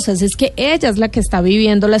cosas, es que ella es la que está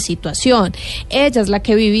viviendo la situación, ella es la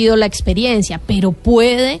que ha vivido la experiencia, pero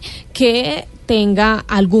puede que tenga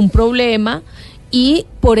algún problema y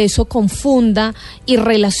por eso confunda y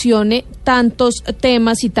relacione tantos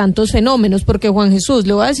temas y tantos fenómenos, porque Juan Jesús,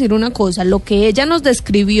 le voy a decir una cosa, lo que ella nos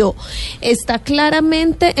describió está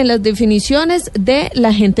claramente en las definiciones de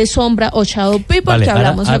la gente sombra o shadow people que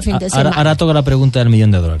hablamos el fin de semana. Ahora toca la pregunta del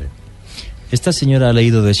 $1.000.000. ¿Esta señora ha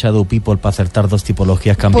leído de Shadow People para acertar dos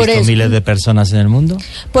tipologías que han visto miles de personas en el mundo?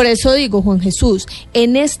 Por eso digo, Juan Jesús,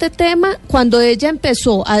 en este tema, cuando ella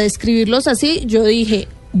empezó a describirlos así, yo dije...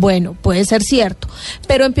 Bueno, puede ser cierto,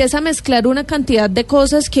 pero empieza a mezclar una cantidad de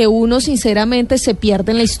cosas que uno sinceramente se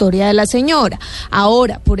pierde en la historia de la señora.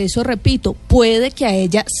 Ahora, por eso repito, puede que a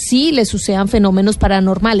ella sí le sucedan fenómenos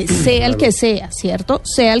paranormales, sea el que sea, ¿cierto?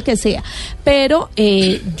 Sea el que sea. Pero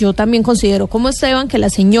yo también considero como Esteban que la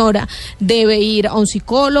señora debe ir a un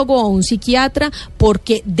psicólogo o a un psiquiatra,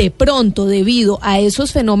 porque de pronto, debido a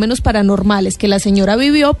esos fenómenos paranormales que la señora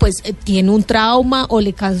vivió, pues tiene un trauma o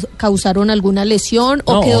le causaron alguna lesión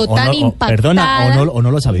o quedó tan impactada. Perdona, o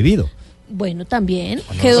no los ha vivido. Bueno, también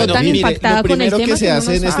quedó tan impactada con el tema. Lo primero que se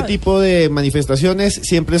hace en este tipo de manifestaciones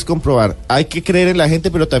siempre es comprobar. Hay que creer en la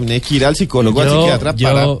gente, pero también hay que ir al psicólogo, al psiquiatra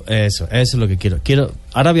para... Eso es lo que quiero.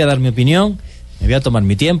 Ahora voy a dar mi opinión. Me voy a tomar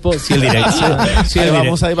mi tiempo. Soy el director.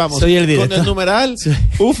 Ahí vamos. Soy el director. Con el numeral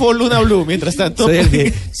UFO Luna BLU, mientras tanto. Soy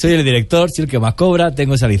el director, soy el que más cobra,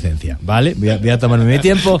 tengo esa licencia, ¿vale? Voy a tomarme mi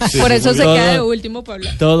tiempo. Por eso se queda de último para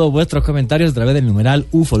hablar. Todos vuestros comentarios a través del numeral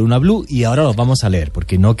UFO Luna BLU, y ahora los vamos a leer,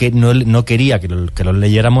 porque no quería que los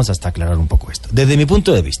leyéramos hasta aclarar un poco esto. Desde mi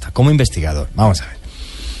punto de vista, como investigador, vamos a ver.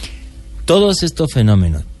 Todos estos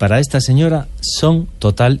fenómenos para esta señora son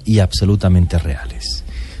total y absolutamente reales,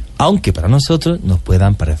 aunque para nosotros nos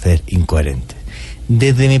puedan parecer incoherentes.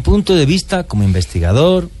 Desde mi punto de vista, como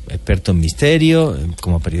investigador, experto en misterio,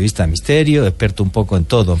 como periodista de misterio, experto un poco en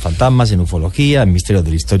todo, en fantasmas, en ufología, en misterios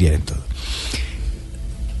de la historia, en todo.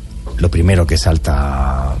 Lo primero que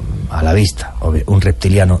salta a la vista, un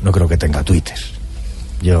reptiliano no creo que tenga Twitter.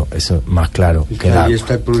 Yo, eso más claro que da. Ahí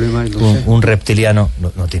está el problema. Un reptiliano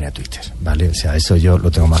no tiene Twitter, ¿vale? O sea, eso yo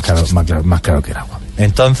lo tengo más claro que el agua.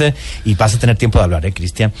 Entonces, y vas a tener tiempo de hablar,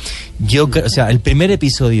 Cristian. O sea, el primer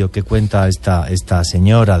episodio que cuenta esta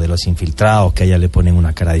señora de los infiltrados, que a ella le ponen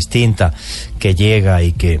una cara distinta, que llega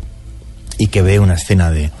y que ve una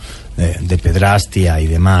escena de pedrastia y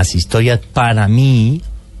demás historias, para mí,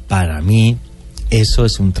 eso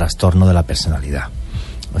es un trastorno de la personalidad.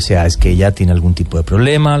 O sea, es que ella tiene algún tipo de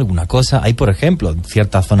problema, alguna cosa. Hay, por ejemplo,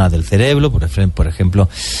 ciertas zonas del cerebro, por ejemplo,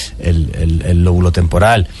 el lóbulo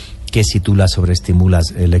temporal, que si tú la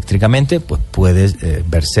sobreestimulas eléctricamente, pues puedes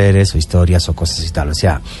ver seres o historias o cosas y tal. O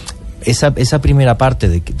sea, esa primera parte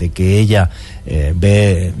de que ella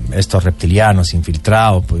ve estos reptilianos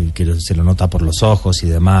infiltrados, pues, que se lo nota por los ojos y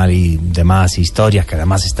demás historias, que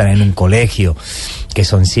además están en un colegio, que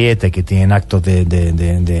son 7, que tienen actos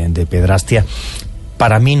de pedrastia,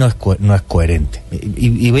 para mí no es coherente.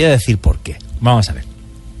 Y voy a decir por qué. Vamos a ver.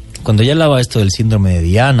 Cuando ella hablaba esto del síndrome de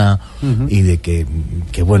Diana, y de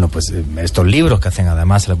que bueno, pues estos libros que hacen,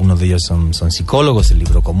 además algunos de ellos son psicólogos, el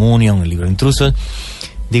libro Communion, el libro Intrusos,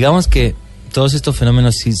 digamos que todos estos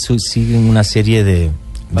fenómenos siguen una serie de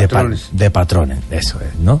patrones, eso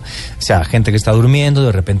es, ¿no? O sea, gente que está durmiendo,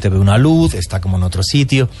 de repente ve una luz, está como en otro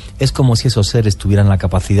sitio, es como si esos seres tuvieran la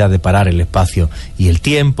capacidad de parar el espacio y el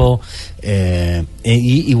tiempo,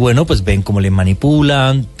 y bueno, pues ven cómo les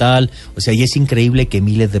manipulan, tal, o sea, y es increíble que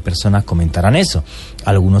miles de personas comentaran eso.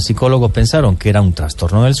 Algunos psicólogos pensaron que era un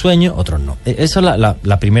trastorno del sueño, otros no. Esa es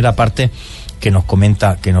la primera parte que nos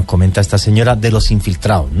comenta esta señora de los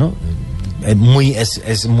infiltrados, ¿no? Es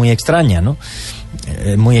muy extraña, ¿no?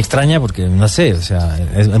 Es muy extraña porque, no sé, o sea,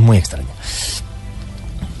 es muy extraña.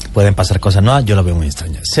 Pueden pasar cosas nuevas, yo lo veo muy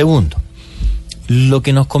extraña. Segundo, lo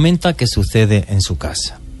que nos comenta que sucede en su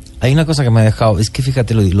casa. Hay una cosa que me ha dejado, es que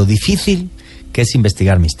fíjate lo difícil que es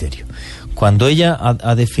investigar misterio. Cuando ella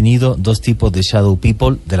ha definido dos tipos de shadow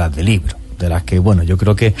people de las del libro, de las que, bueno, yo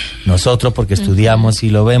creo que nosotros, porque estudiamos y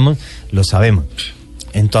lo vemos, lo sabemos.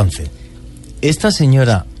 Entonces, ¿esta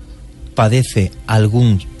señora padece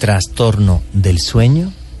algún trastorno del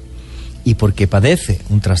sueño? Y porque padece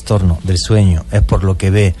un trastorno del sueño es por lo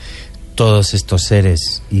que ve todos estos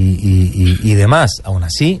seres y demás. Aún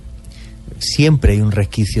así, siempre hay un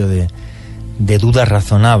resquicio de duda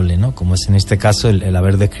razonable, ¿no? Como es en este caso el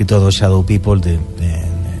haber descrito dos Shadow People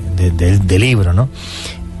del libro, ¿no?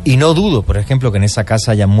 Y no dudo, por ejemplo, que en esa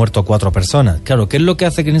casa hayan muerto 4 personas. Claro, ¿qué es lo que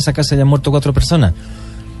hace que en esa casa hayan muerto 4 personas?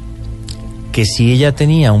 Que si ella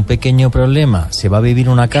tenía un pequeño problema, se va a vivir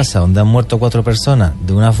en una casa donde han muerto 4 personas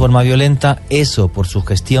de una forma violenta, eso por su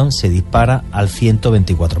gestión se dispara al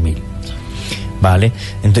 124.000. ¿Vale?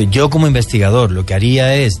 Entonces yo como investigador lo que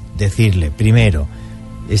haría es decirle, primero,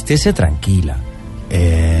 estése tranquila,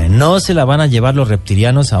 no se la van a llevar los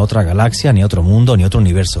reptilianos a otra galaxia, ni a otro mundo, ni a otro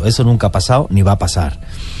universo. Eso nunca ha pasado, ni va a pasar.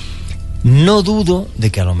 No dudo de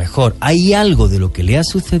que a lo mejor hay algo de lo que le ha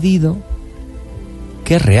sucedido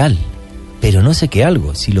que es real. Pero no sé qué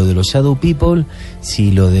algo, si lo de los Shadow People, si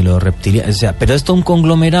lo de los reptilianos, o sea, pero esto es un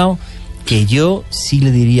conglomerado que yo sí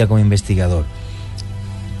le diría como investigador.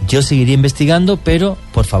 Yo seguiría investigando, pero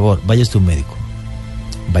por favor, vaya usted a un médico.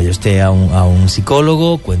 Vaya usted a un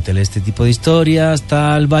psicólogo, cuéntele este tipo de historias,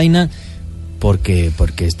 tal vaina, porque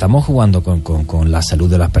estamos jugando con la salud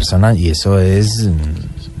de las personas y eso es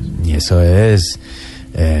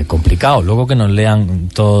complicado. Luego que nos lean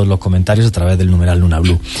todos los comentarios a través del numeral Luna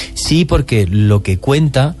BLU. Sí, porque lo que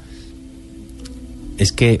cuenta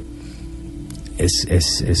es que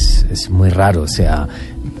es muy raro. O sea,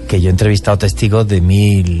 que yo he entrevistado testigos de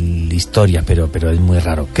 1000 historias, pero es muy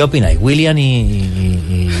raro. ¿Qué opináis, William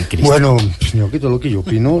y Cristian? Bueno, señor, que todo lo que yo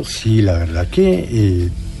opino, sí, la verdad que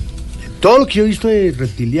todo lo que yo he visto de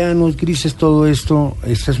reptilianos, grises, todo esto,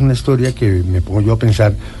 esta es una historia que me pongo yo a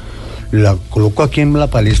pensar. La coloco aquí en la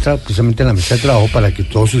palestra, precisamente en la mesa de trabajo, para que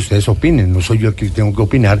todos ustedes opinen. No soy yo el que tengo que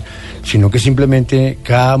opinar, sino que simplemente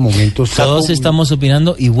cada momento... Todos estamos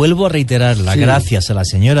opinando y vuelvo a reiterarla. Sí. Gracias a la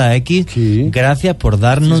señora X, sí. Gracias por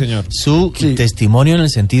darnos su testimonio en el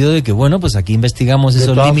sentido de que, bueno, pues aquí investigamos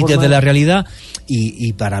esos límites de la realidad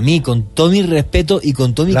y para mí, con todo mi respeto y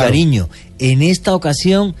con todo mi cariño, en esta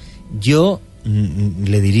ocasión yo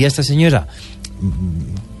le diría a esta señora...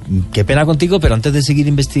 Qué pena contigo, pero antes de seguir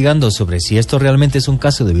investigando sobre si esto realmente es un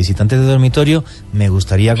caso de visitantes de dormitorio, me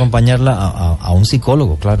gustaría acompañarla a un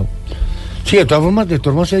psicólogo, claro. Sí, de todas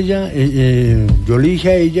formas ella, yo le dije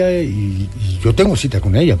a ella y yo tengo cita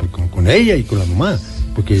con ella, porque con ella y con la mamá,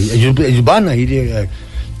 porque ellos van a ir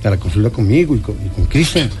a la consulta conmigo y con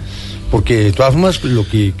Cristian. Porque de todas formas lo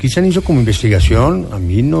que Cristian hizo como investigación, a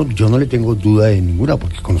mí yo no le tengo duda de ninguna,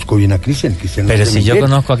 porque conozco bien a Cristian. Pero si yo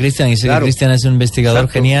conozco a Cristian y sé que Cristian es un investigador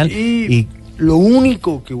genial. Y lo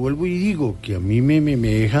único que vuelvo y digo, que a mí me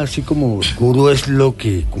deja así como oscuro es lo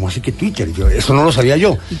que, como así que Twitter, eso no lo sabía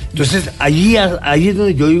yo. Entonces ahí es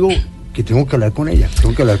donde yo digo que tengo que hablar con ella,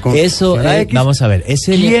 eso. Vamos a ver,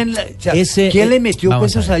 ¿quién le metió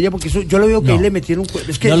cuentos a ella? Porque eso, yo lo veo que ahí le metieron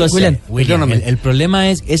cuentos. No lo sé, William, el problema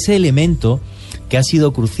es ese elemento que ha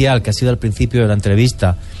sido crucial, que ha sido al principio de la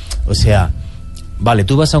entrevista. O sea, vale,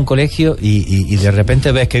 tú vas a un colegio y de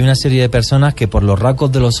repente ves que hay una serie de personas que por los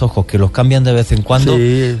rasgos de los ojos, que los cambian de vez en cuando,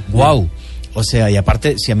 wow. O sea, y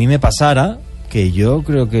aparte, si a mí me pasara, que yo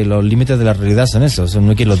creo que los límites de la realidad son esos,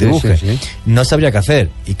 no hay quien los dibuje. No sabría qué hacer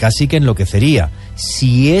y casi que enloquecería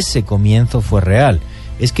si ese comienzo fue real.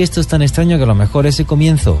 Es que esto es tan extraño que a lo mejor ese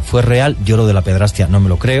comienzo fue real. Yo lo de la pedrastia no me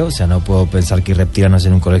lo creo, o sea, no puedo pensar que hay reptilianos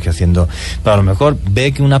en un colegio haciendo... Pero a lo mejor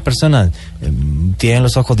ve que unas personas tienen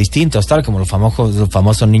los ojos distintos, tal, como los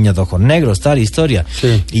famosos niños de ojos negros, tal, historia.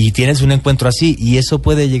 Sí. Y tienes un encuentro así y eso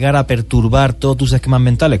puede llegar a perturbar todos tus esquemas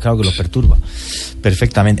mentales. Claro que los perturba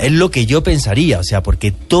perfectamente. Es lo que yo pensaría, o sea,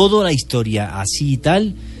 porque toda la historia así y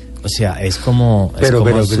tal... O sea, es como... Pero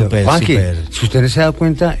Juanque, si ustedes se dan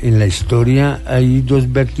cuenta, en la historia hay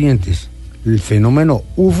dos vertientes. El fenómeno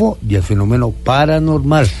UFO y el fenómeno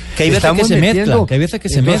paranormal. Que hay veces que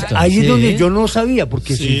se mezclan, Ahí es donde yo no sabía,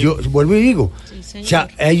 porque si yo vuelvo y digo, o sea,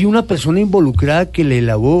 hay una persona involucrada que le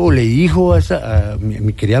lavó o le dijo a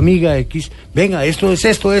mi querida amiga X, venga, esto es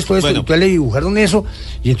esto, bueno. Entonces le dibujaron eso,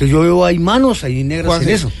 y entonces yo veo hay manos ahí negras Juan, en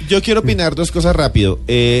eso. Yo quiero opinar dos cosas rápido,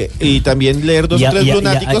 y también leer dos o tres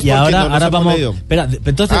lunáticos, y ahora vamos, espera,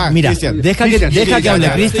 entonces, mira, Cristian, deja que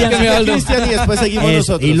hable Cristian, y después seguimos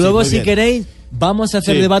nosotros. Y luego si queréis, vamos a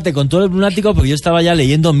hacer debate con todo el lunático, porque yo estaba ya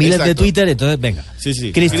leyendo miles de Twitter, entonces venga.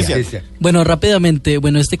 Cristian. Bueno, rápidamente,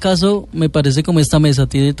 este caso me parece como esta mesa,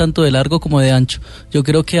 tiene tanto de largo como de ancho. Yo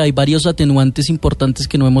creo que hay varios atenuantes importantes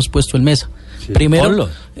que no hemos puesto en mesa. Primero,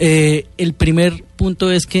 el primer punto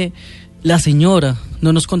es que la señora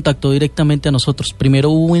no nos contactó directamente a nosotros. Primero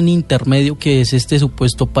hubo un intermedio que es este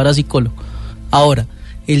supuesto parapsicólogo. Ahora,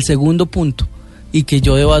 el segundo punto, y que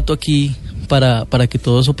yo debato aquí para que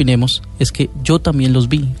todos opinemos, es que yo también los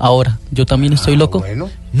vi. Ahora, ¿yo también estoy loco? Bueno.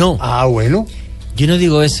 No. Bueno. Yo no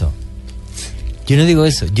digo eso. Yo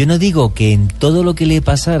no digo que en todo lo que le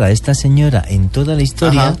pasara a esta señora, en toda la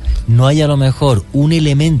historia, no haya a lo mejor un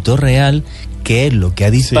elemento real que es lo que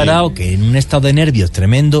ha disparado, que en un estado de nervios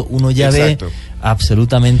tremendo uno ya ve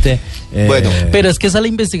absolutamente... Bueno, pero es que esa es la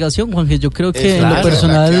investigación, Juanje. Yo creo que en lo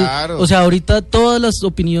personal, o sea, ahorita todas las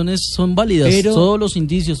opiniones son válidas, todos los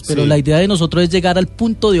indicios, pero la idea de nosotros es llegar al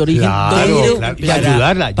punto de origen. Y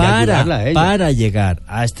ayudarla a ella. Para llegar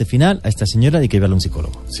a este final, a esta señora hay que llevarle a un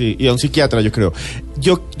psicólogo. Sí, y a un psiquiatra, yo creo.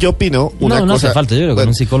 Yo opino una cosa... No hace falta, yo creo que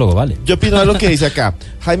un psicólogo vale. Yo opino a lo que dice acá.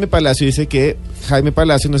 Jaime Palacio dice que... Jaime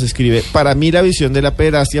Palacio nos escribe: para mí la visión de la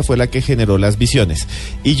pederastia fue la que generó las visiones.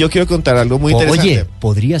 Y yo quiero contar algo muy interesante. Oye,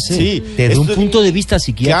 podría ser, desde un punto de vista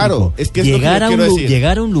psiquiátrico. Claro, es que llegar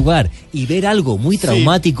a un lugar y ver algo muy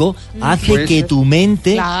traumático hace que tu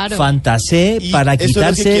mente fantasee para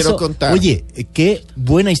quitarse eso. Oye, qué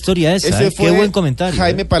buena historia esa, qué buen comentario.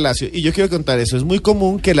 Jaime Palacio, y yo quiero contar eso. Es muy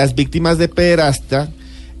común que las víctimas de pederastia,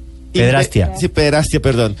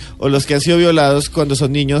 o los que han sido violados cuando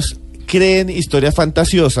son niños, creen historias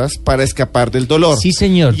fantasiosas para escapar del dolor. Sí,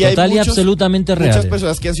 señor, total y absolutamente real. Muchas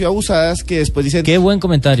personas que han sido abusadas que después dicen... Qué buen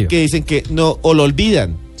comentario. Que dicen que no, o lo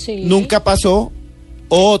olvidan. Nunca pasó,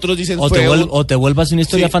 o otros dicen o te vuelvas una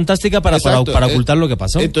historia fantástica para ocultar lo que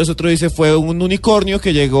pasó. Entonces otro dice, fue un unicornio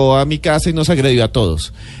que llegó a mi casa y nos agredió a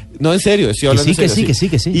todos. No, en serio, estoy hablando que en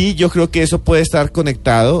serio. Que sí. Y yo creo que eso puede estar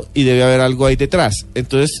conectado y debe haber algo ahí detrás.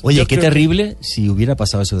 Entonces, oye, qué terrible si hubiera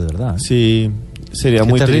pasado eso de verdad. Sí, sería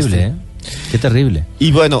muy terrible, triste. Qué terrible.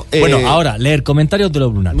 Y bueno, ahora, leer comentarios de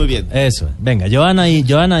los lunáticos. Muy bien. Eso, venga, Joana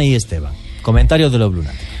y Esteban. Comentarios de los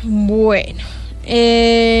lunáticos. Bueno,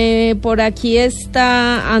 por aquí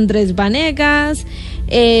está Andrés Vanegas,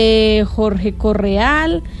 Jorge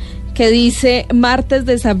Correal, que dice: martes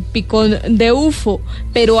de Zampicón de UFO,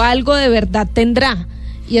 pero algo de verdad tendrá.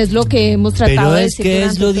 Y es lo que hemos tratado de decir. Pero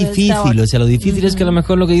es que es lo difícil, o sea, lo difícil es que a lo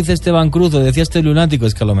mejor lo que dice Esteban Cruz, o decía este lunático,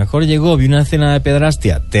 es que a lo mejor llegó, vio una escena de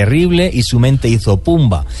pederastia terrible y su mente hizo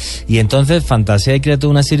pumba. Y entonces fantasea y crea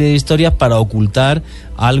toda una serie de historias para ocultar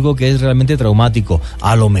algo que es realmente traumático.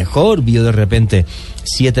 A lo mejor vio de repente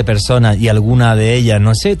 7 personas y alguna de ellas,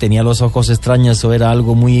 no sé, tenía los ojos extraños o era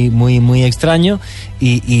algo muy extraño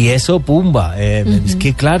y eso, pumba. Es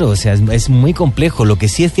que claro, o sea, es muy complejo. Lo que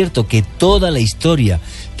sí es cierto que toda la historia,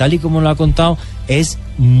 tal y como lo ha contado, es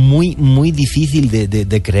muy difícil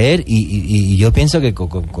de creer y yo pienso que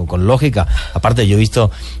con lógica. Aparte, yo he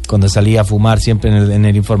visto cuando salía a fumar siempre en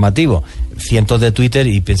el informativo cientos de Twitter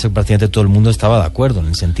y pienso que prácticamente todo el mundo estaba de acuerdo en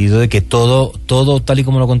el sentido de que todo tal y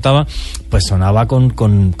como lo contaba pues sonaba con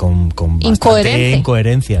bastante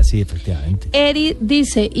incoherencia, sí, efectivamente. Eri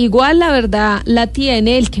dice: igual la verdad la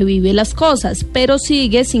tiene el que vive las cosas, pero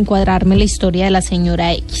sigue sin cuadrarme la historia de la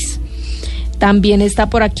señora X. También está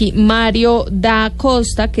por aquí Mario da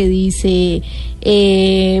Costa, que dice: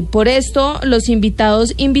 por esto los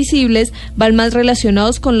invitados invisibles van más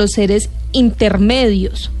relacionados con los seres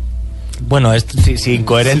intermedios. Bueno, esto sí,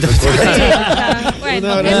 incoherente.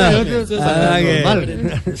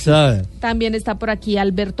 También está por aquí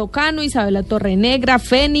Alberto Cano, Isabela Torrenegra,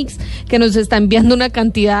 Fénix, que nos está enviando una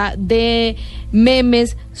cantidad de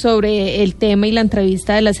memes sobre el tema y la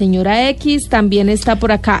entrevista de la señora X. También está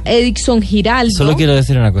por acá Edison Giraldo. Solo quiero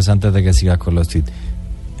decir una cosa antes de que sigas con los tweets.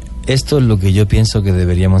 Esto es lo que yo pienso que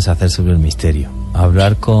deberíamos hacer sobre el misterio.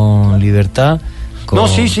 Hablar con libertad.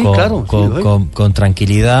 Con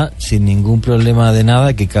tranquilidad, sin ningún problema de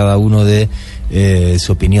nada, que cada uno dé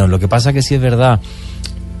su opinión. Lo que pasa que sí es verdad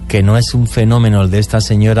que no es un fenómeno el de esta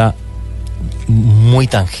señora muy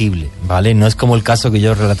tangible, ¿vale? No es como el caso que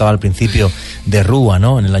yo relataba al principio de Rúa,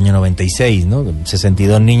 ¿no? En el año 96, ¿no?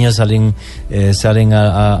 62 niños salen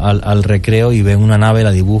al recreo y ven una nave,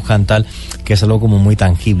 la dibujan tal, que es algo como muy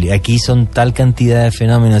tangible. Aquí son tal cantidad de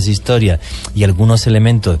fenómenos, historias y algunos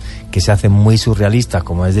elementos que se hacen muy surrealistas,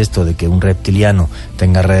 como es de esto de que un reptiliano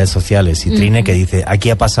tenga redes sociales y trine, que dice: aquí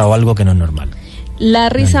ha pasado algo que no es normal.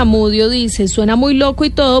 Larry Zamudio dice: suena muy loco y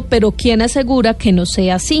todo, pero ¿quién asegura que no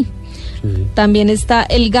sea así? También está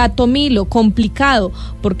el gato Milo, complicado,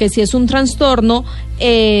 porque si es un trastorno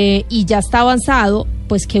y ya está avanzado,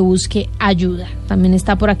 pues que busque ayuda. También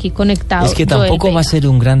está por aquí conectado. Es que tampoco Joel va a ser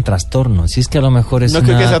un gran trastorno. Si es que a lo mejor es no una...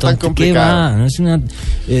 creo que sea tan complicado. No es una...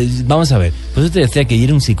 vamos a ver. Por eso te decía que yo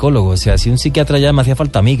era un psicólogo. O sea, si un psiquiatra ya me hacía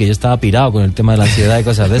falta a mí, que yo estaba pirado con el tema de la ansiedad y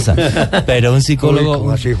cosas de esas. Pero un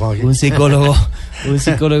psicólogo... un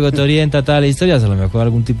psicólogo te orienta tal historias, a lo mejor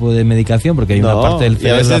algún tipo de medicación, porque hay una parte del cerebro...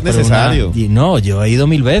 Y a veces es necesario. No, yo he ido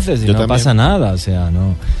 1000 veces y yo no también. pasa nada. O sea,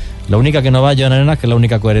 no... La única que no va, Joana Arenas, que es la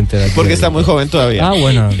única coherente de aquí. Porque está muy joven todavía. Ah,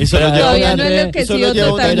 bueno. Todavía no es lo que solo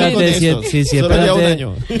lleva un año con esto. Sí, Solo lleva un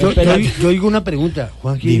año. Yo digo una pregunta.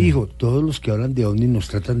 Juanqui dijo, todos los que hablan de ovnis nos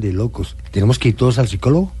tratan de locos. ¿Tenemos que ir todos al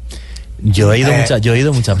psicólogo? Yo he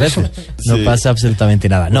ido muchas veces. No pasa absolutamente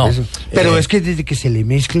nada. No. Pero es que desde que se le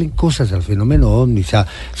mezclen cosas al fenómeno ovni, o sea,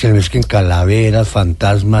 se le mezclen calaveras,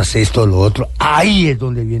 fantasmas, esto, lo otro, ahí es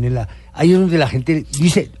donde ahí es donde la gente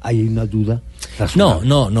dice, hay una duda. No,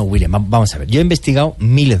 William, vamos a ver. Yo he investigado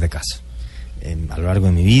miles de casos a lo largo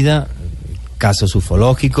de mi vida, casos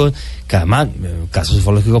ufológicos, que además, casos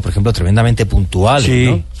ufológicos, por ejemplo, tremendamente puntuales,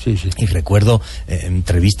 ¿no? Sí. Y recuerdo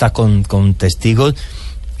entrevistas con testigos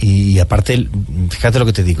y aparte, fíjate lo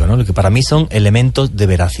que te digo, ¿no? Lo que para mí son elementos de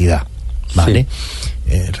veracidad, ¿vale?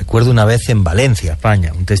 Sí. Recuerdo una vez en Valencia,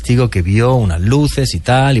 España, un testigo que vio unas luces y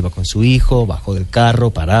tal, iba con su hijo, bajó del carro,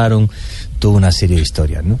 pararon, tuvo una serie de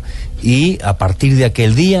historias, ¿no? Y a partir de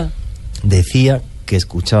aquel día decía que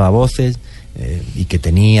escuchaba voces y que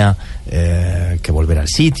tenía que volver al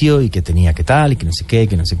sitio y que tenía que tal y que no sé qué,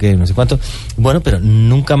 no sé cuánto. Bueno, pero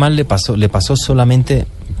nunca más le pasó solamente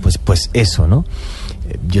pues eso, ¿no?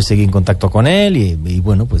 Yo seguí en contacto con él y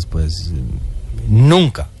bueno, pues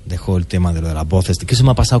nunca dejó el tema de lo de las voces, que eso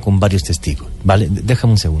me ha pasado con varios testigos, ¿vale?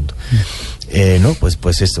 Déjame un segundo. No,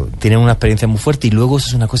 pues eso, tienen una experiencia muy fuerte y luego eso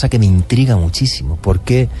es una cosa que me intriga muchísimo,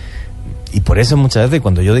 porque, y por eso muchas veces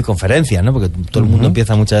cuando yo doy conferencias, ¿no? Porque todo el mundo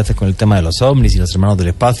empieza muchas veces con el tema de los ovnis y los hermanos del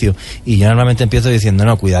espacio, y yo normalmente empiezo diciendo,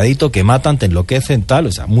 no, cuidadito, que matan, te enloquecen, tal,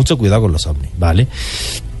 o sea, mucho cuidado con los ovnis, ¿vale?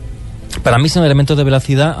 Para mí son elementos de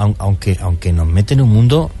veracidad, aunque nos meten en un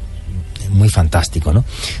mundo muy fantástico, ¿no?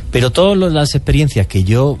 Pero todas las experiencias que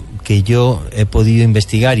yo he podido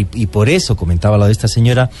investigar y por eso comentaba lo de esta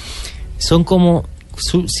señora, son como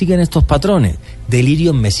siguen estos patrones,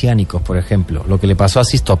 delirios mesiánicos, por ejemplo, lo que le pasó a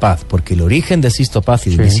Sisto Paz, porque el origen de Sisto Paz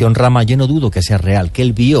y de Misión Rama yo no dudo que sea real, que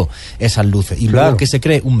él vio esas luces y luego que se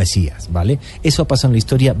cree un mesías, ¿vale? Eso ha pasado en la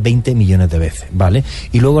historia 20 millones de veces, ¿vale?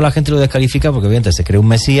 Y luego la gente lo descalifica porque obviamente se cree un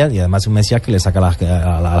mesías y además un mesías que le saca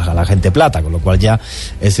a la gente plata, con lo cual ya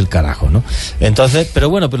es el carajo, ¿no? Entonces,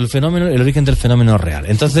 pero el origen del fenómeno es real.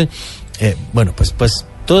 Entonces, pues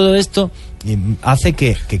todo esto hace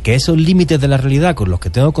que esos límites de la realidad con los que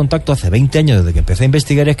tengo contacto hace 20 años desde que empecé a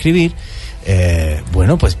investigar y a escribir,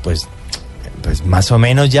 pues más o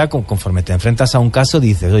menos ya conforme te enfrentas a un caso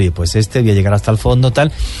dices, oye, pues voy a llegar hasta el fondo,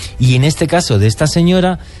 tal. Y en este caso de esta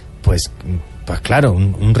señora, pues claro,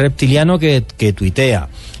 un reptiliano que tuitea,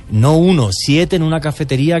 no 1, 7 en una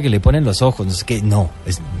cafetería que le ponen los ojos, no sé qué,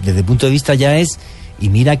 desde el punto de vista ya es, y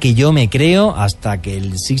mira que yo me creo hasta que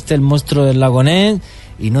existe el monstruo del lago Ness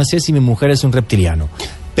y no sé si mi mujer es un reptiliano.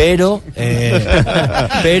 Pero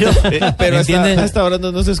hasta ahora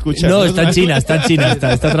no nos escucha. No, está en China,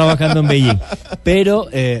 está trabajando en Beijing. Pero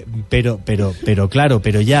claro,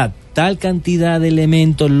 pero ya tal cantidad de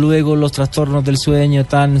elementos, luego los trastornos del sueño,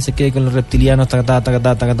 tal, no sé qué, con los reptilianos,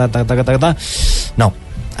 no.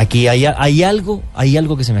 Aquí hay algo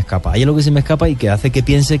que se me escapa. Hay algo que se me escapa y que hace que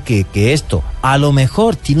piense que esto a lo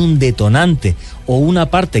mejor tiene un detonante o una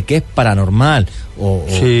parte que es paranormal o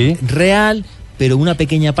real, pero una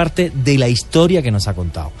pequeña parte de la historia que nos ha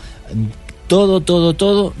contado. Todo,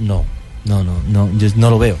 no. Yo no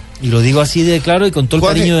lo veo. Y lo digo así de claro y con todo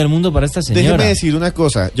el cariño del mundo para esta señora. Déjeme decir una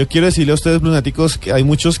cosa. Yo quiero decirle a ustedes, lunáticos, que hay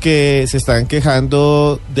muchos que se están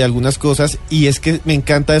quejando de algunas cosas y es que me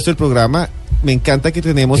encanta esto del programa. Me encanta que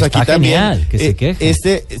tenemos está aquí genial, también. Que se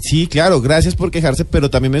queje. Sí, claro, gracias por quejarse,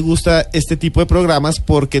 pero también me gusta este tipo de programas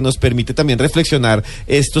porque nos permite también reflexionar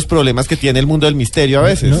estos problemas que tiene el mundo del misterio a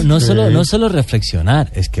veces. No solo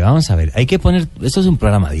reflexionar, es que vamos a ver, hay que poner, esto es un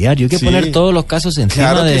programa diario, hay que poner todos los casos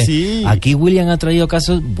encima Aquí William ha traído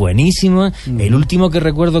casos buenísimos. El último que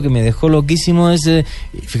recuerdo que me dejó loquísimo es,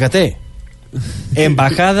 fíjate,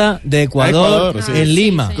 Embajada de Ecuador en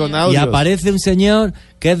Lima, y aparece un señor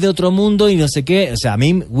que es de otro mundo y no sé qué. O sea, a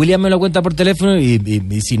mí William me lo cuenta por teléfono y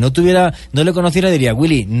si no le conociera diría,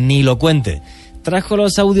 Willy, ni lo cuente. Trajo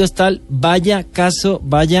los audios tal, vaya caso,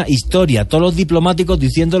 vaya historia. Todos los diplomáticos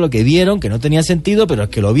diciendo lo que vieron, que no tenía sentido, pero es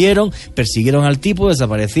que lo vieron, persiguieron al tipo,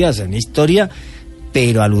 desaparecía. O sea, una historia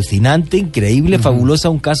pero alucinante, increíble, fabulosa,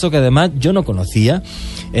 un caso que además yo no conocía.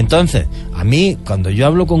 Entonces, a mí, cuando yo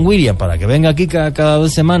hablo con William para que venga aquí cada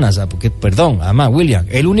 2 semanas, porque, perdón, además, William,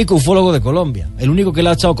 el único ufólogo de Colombia, el único que le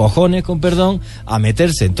ha echado cojones, con perdón, a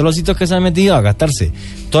meterse en todos los sitios que se ha metido, a gastarse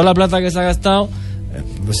toda la plata que se ha gastado.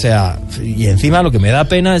 O sea, y encima lo que me da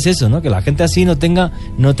pena es eso, ¿no? Que la gente así no tenga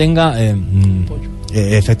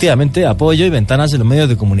efectivamente apoyo y ventanas en los medios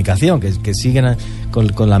de comunicación, que siguen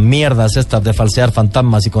con las mierdas estas de falsear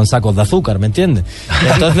fantasmas y con sacos de azúcar, ¿me entiendes?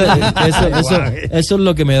 Entonces eso es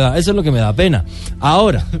lo que me da pena.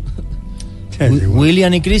 Ahora,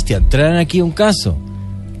 William y Cristian traen aquí un caso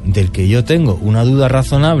del que yo tengo una duda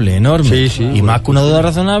razonable enorme, más que una duda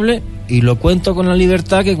razonable, y lo cuento con la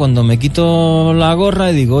libertad que cuando me quito la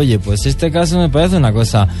gorra y digo, oye, pues este caso me parece una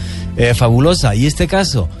cosa fabulosa, y este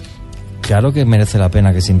caso, claro que merece la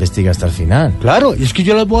pena que se investigue hasta el final. Claro, y es que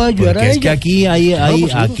yo las voy a ayudar a ellas. Es que aquí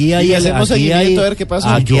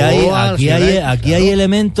hay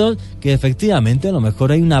elementos que efectivamente a lo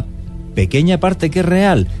mejor hay una pequeña parte que es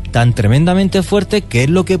real, tan tremendamente fuerte, que es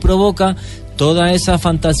lo que provoca toda esa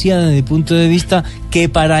fantasía desde mi punto de vista, que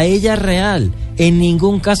para ella es real. En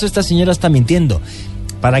ningún caso esta señora está mintiendo.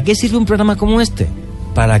 ¿Para qué sirve un programa como este?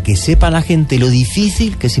 Para que sepa la gente lo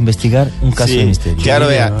difícil que es investigar un caso de misterio. Claro,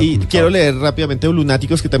 vea, y quiero leer rápidamente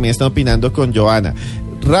lunáticos que también están opinando con Joana.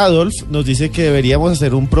 Radolf nos dice que deberíamos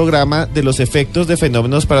hacer un programa de los efectos de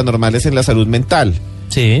fenómenos paranormales en la salud mental.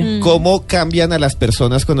 Sí. ¿Cómo cambian a las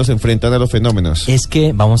personas cuando se enfrentan a los fenómenos? Es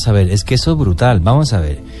que, vamos a ver, es que eso es brutal, vamos a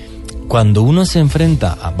ver. Cuando uno se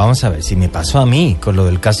enfrenta a, vamos a ver, si me pasó a mí con lo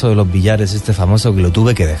del caso de los billares este famoso, que lo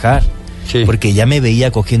tuve que dejar, porque ya me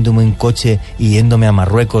veía cogiéndome un coche y yéndome a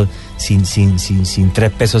Marruecos sin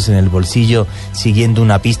 3 pesos en el bolsillo, siguiendo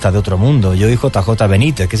una pista de otro mundo. Yo y JJ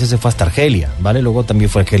Benítez, que ese se fue hasta Argelia, ¿vale? Luego también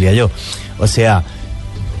fue Argelia yo. O sea,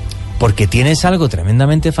 porque tienes algo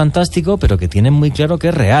tremendamente fantástico, pero que tienes muy claro que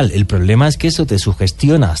es real. El problema es que eso te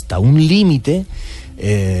sugestiona hasta un límite,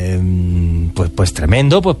 pues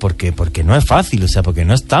tremendo, pues porque no es fácil, o sea, porque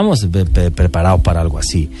no estamos preparados para algo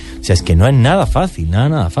así. O sea, es que no es nada fácil,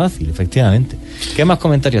 nada fácil, efectivamente. ¿Qué más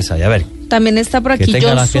comentarios hay? A ver. También está por aquí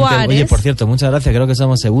John Suárez. Oye, por cierto, muchas gracias, creo que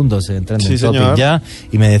somos segundos en Trending Topic ya,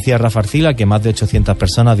 y me decía Rafa Arcila que más de 800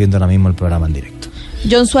 personas viendo ahora mismo el programa en directo.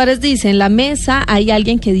 John Suárez dice, en la mesa hay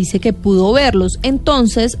alguien que dice que pudo verlos,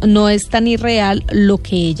 entonces no es tan irreal lo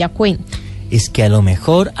que ella cuenta. Es que a lo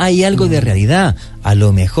mejor hay algo de realidad, a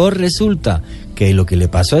lo mejor resulta que lo que le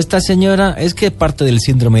pasó a esta señora es que es parte del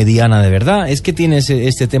síndrome de Diana de verdad, es que tiene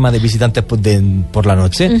este tema de visitantes por la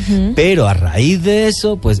noche, pero a raíz de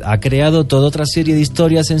eso, pues ha creado toda otra serie de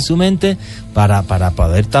historias en su mente para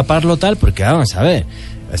poder taparlo tal, porque vamos a ver,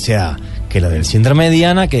 o sea, que lo del síndrome de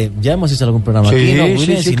Diana, que ya hemos hecho algún programa aquí, ¿no?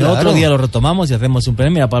 Si no, otro día lo retomamos y hacemos un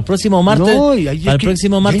premio. Mira, para el próximo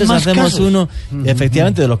martes, hacemos uno,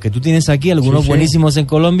 efectivamente, de los que tú tienes aquí, algunos buenísimos en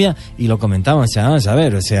Colombia, y lo comentamos. O sea, vamos a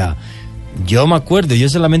ver, o sea, yo me acuerdo, yo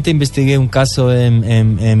solamente investigué un caso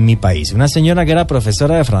en mi país. Una señora que era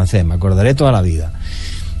profesora de francés, me acordaré toda la vida.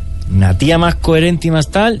 Una tía más coherente y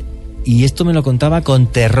más tal, y esto me lo contaba con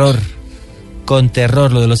terror,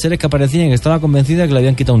 lo de los seres que aparecían, que estaba convencida que le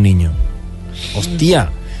habían quitado un niño. Hostia,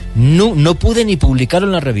 no pude ni publicarlo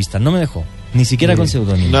en la revista, no me dejó, ni siquiera con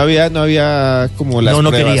seudónimo. No había como las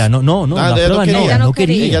pruebas. Quería, no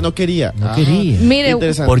quería. Ella no quería. Mire,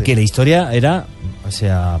 porque la historia era, o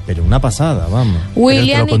sea, pero una pasada, vamos. William,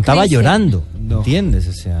 pero te lo contaba llorando, ¿entiendes?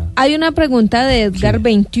 O sea, hay una pregunta de Edgar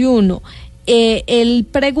 21. Él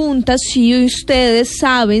pregunta si ustedes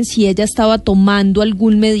saben si ella estaba tomando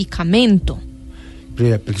algún medicamento.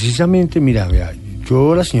 Precisamente, mira, vea,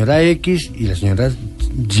 yo, la señora X y la señora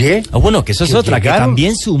Y. Bueno, que eso es otra, llegaron, que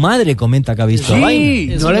también su madre comenta que ha visto a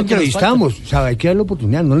Vaina. No la entrevistamos, o sea, hay que darle la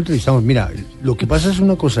oportunidad, no la entrevistamos. Mira, lo que pasa es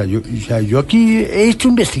una cosa, yo aquí he hecho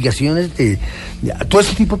investigaciones de todo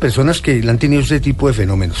este tipo de personas que han tenido este tipo de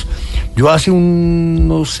fenómenos. Yo hace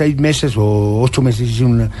unos 6 meses o 8 meses hice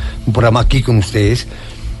un programa aquí con ustedes.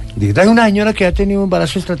 Hay una señora que ha tenido un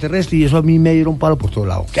embarazo extraterrestre y eso a mí me dieron palo por todos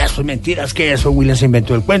lados. Que eso es mentiras, que eso William se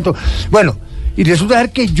inventó el cuento. Bueno, y resulta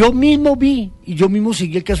ser que yo mismo vi y yo mismo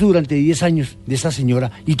seguí el caso durante 10 años de esta señora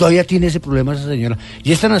y todavía tiene ese problema esa señora.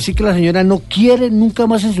 Y es tan así que la señora no quiere nunca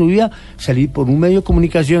más en su vida salir por un medio de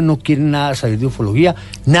comunicación, no quiere nada salir de ufología,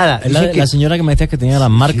 nada. Es la señora que me decía que tenía las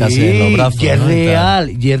marcas en los brazos. Y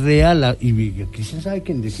es real, y ¿quién sabe de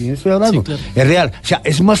quién estoy hablando? Sí, claro. Es real. O sea,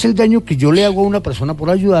 es más el daño que yo le hago a una persona por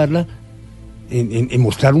ayudarla en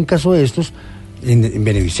mostrar un caso de estos, en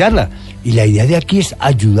beneficiarla. Y la idea de aquí es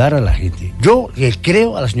ayudar a la gente. Yo le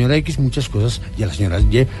creo a la señora X muchas cosas y a la señora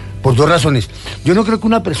Y por 2 razones. Yo no creo que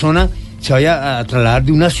una persona se vaya a trasladar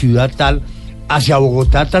de una ciudad tal hacia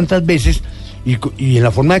Bogotá tantas veces y en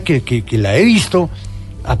la forma que la he visto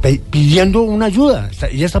pidiendo una ayuda.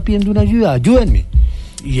 Ella está pidiendo una ayuda, ayúdenme.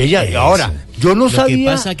 Y ella, ahora, yo no sabía... Lo que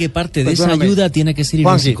pasa que parte de esa ayuda tiene que ser ir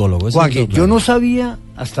a un psicólogo. Juanque, yo no sabía,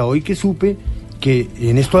 hasta hoy que supe, que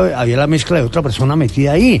en esto había la mezcla de otra persona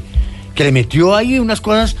metida ahí, que le metió ahí unas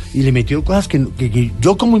cosas y le metió cosas que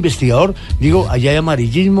yo como investigador digo, allá hay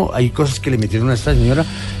amarillismo, hay cosas que le metieron a esta señora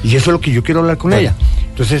y eso es lo que yo quiero hablar con ella.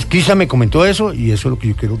 Entonces Kisa me comentó eso y eso es lo que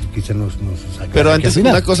yo quiero que Kisa nos saque. Pero antes,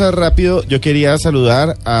 una cosa rápido, yo quería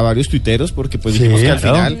saludar a varios tuiteros porque pues dijimos que al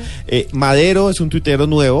final Madero es un tuitero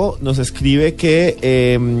nuevo, nos escribe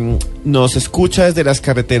que nos escucha desde las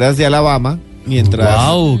carreteras de Alabama mientras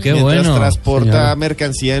transporta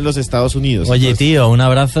mercancía en los Estados Unidos. Oye, entonces, tío, un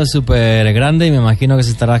abrazo súper grande y me imagino que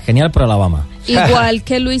se estará genial por Alabama. Igual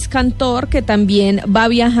que Luis Cantor, que también va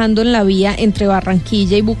viajando en la vía entre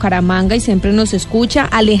Barranquilla y Bucaramanga y siempre nos escucha.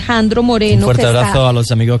 Alejandro Moreno. Un fuerte abrazo a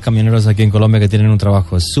los amigos camioneros aquí en Colombia que tienen un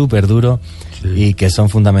trabajo súper duro y que son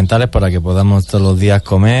fundamentales para que podamos todos los días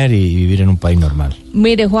comer y vivir en un país normal.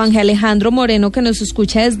 Mire, Juanje, Alejandro Moreno, que nos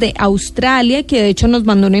escucha desde Australia, que de hecho nos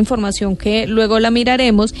mandó una información que luego la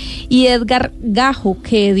miraremos, y Edgar Gajo,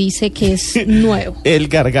 que dice que es nuevo. El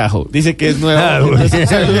Gargajo, dice que es nuevo.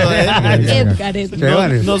 Edgar.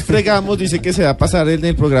 Nos fregamos, dice que se va a pasar en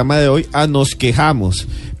el programa de hoy a nos quejamos,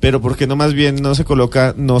 pero ¿por qué no más bien no se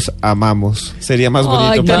coloca nos amamos? Sería más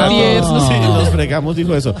bonito para todos. Sí, nos fregamos,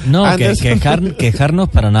 dijo eso. No, quejarnos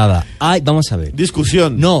para nada. Vamos a ver.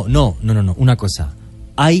 Discusión. No, una cosa.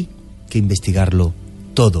 Hay que investigarlo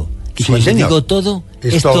todo. Y cuando digo todo,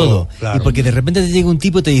 es todo. Claro. Y porque de repente te llega un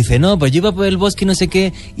tipo y te dice, no, pues yo iba por el bosque no sé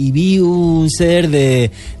qué y vi un ser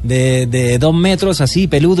de 2 metros así,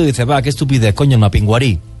 peludo, y dice, va, qué estupidez, coño, el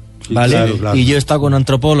mapinguarí. Sí, ¿vale? Claro. Y yo he estado con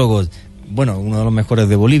antropólogos, bueno, uno de los mejores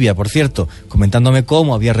de Bolivia, por cierto, comentándome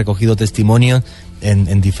cómo había recogido testimonios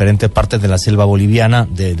en diferentes partes de la selva boliviana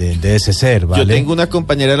de ese ser, ¿vale? Yo tengo una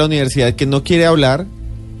compañera de la universidad que no quiere hablar,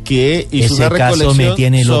 que hizo ese una recolección me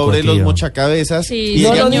tiene loco, sobre tío. los mochacabezas. Sí, y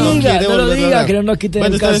no lo diga, que no nos quiten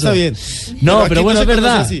el caso. Está bien. No, pero bueno, es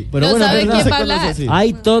verdad. Pero bueno, es verdad.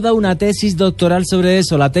 Hay toda una tesis doctoral sobre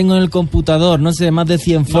eso, la tengo en el computador, no sé, más de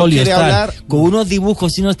 100 folios, con unos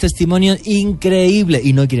dibujos y unos testimonios increíbles,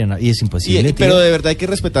 y no quieren hablar, y es imposible. Pero de verdad hay que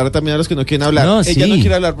respetar también a los que no quieren hablar. Ella no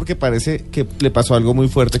quiere hablar porque parece que le pasó algo muy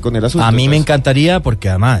fuerte con el asunto. A mí me encantaría, porque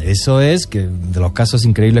además, eso es que de los casos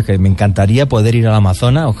increíbles que me encantaría poder ir al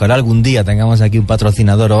Amazonas. Ojalá algún día tengamos aquí un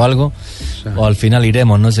patrocinador o algo, o al final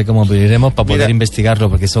iremos, no sé cómo, pero iremos para poder investigarlo,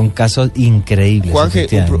 porque son casos increíbles. Juanje,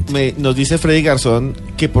 nos dice Freddy Garzón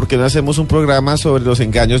que por qué no hacemos un programa sobre los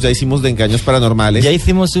engaños. Ya hicimos de engaños paranormales. Ya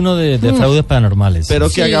hicimos uno de fraudes paranormales. Pero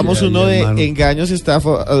que hagamos uno de engaños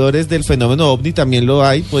estafadores del fenómeno ovni, también lo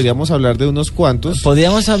hay. Podríamos hablar de unos cuantos.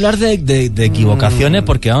 Podríamos hablar de equivocaciones,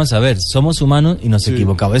 porque vamos a ver, somos humanos y nos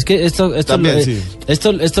equivocamos. Es que esto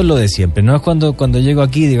es lo de siempre, no es cuando llego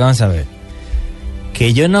aquí y digo, vamos a ver,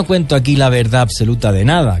 que yo no cuento aquí la verdad absoluta de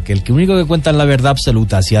nada, que el único que cuenta es la verdad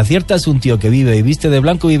absoluta. Si aciertas un tío que vive y viste de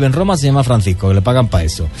blanco y vive en Roma, se llama Francisco, que le pagan para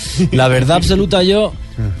eso. La verdad absoluta yo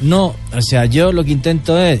no, o sea, yo lo que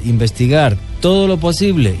intento es investigar todo lo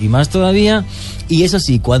posible y más todavía, y eso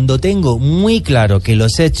sí, cuando tengo muy claro que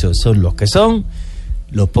los hechos son los que son,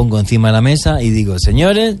 los pongo encima de la mesa y digo,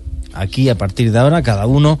 señores, aquí a partir de ahora cada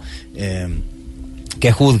uno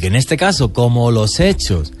que juzgue. En este caso, como los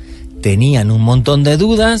hechos tenían un montón de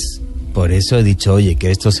dudas, por eso he dicho, oye, que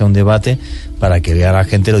esto sea un debate para que vea la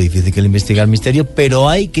gente lo difícil que es investigar misterio, pero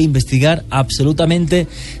hay que investigar absolutamente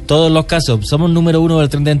todos los casos. Somos número 1 del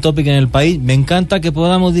trending topic en el país. Me encanta que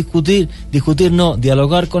podamos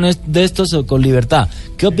dialogar de estos con libertad.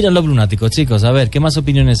 ¿Qué opinan los lunáticos, chicos? A ver, ¿qué más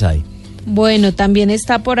opiniones hay? Bueno, también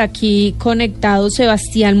está por aquí conectado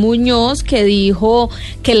Sebastián Muñoz, que dijo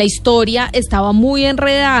que la historia estaba muy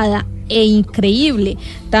enredada e increíble.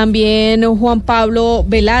 También Juan Pablo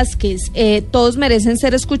Velázquez, todos merecen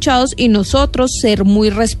ser escuchados y nosotros ser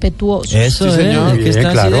muy respetuosos. Eso, sí, señor. Que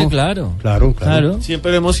está claro, así de claro.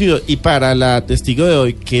 Siempre lo hemos sido. Y para la testigo de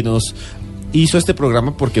hoy que nos hizo este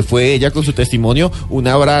programa, porque fue ella con su testimonio, un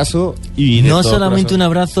abrazo y no solamente un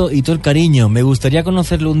abrazo y todo el cariño. Me gustaría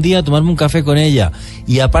conocerlo un día, tomarme un café con ella,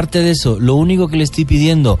 y aparte de eso, lo único que le estoy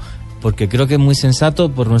pidiendo, porque creo que es muy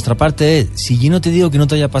sensato por nuestra parte, es, si yo no te digo que no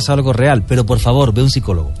te haya pasado algo real, pero por favor, ve un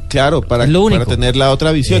psicólogo. Claro, para tener la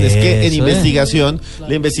otra visión. Es que en investigación,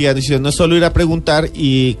 la investigación no es solo ir a preguntar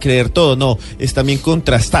y creer todo, no, es también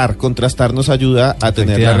contrastar. Contrastar nos ayuda a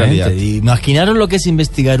tener la realidad. Imaginaros lo que es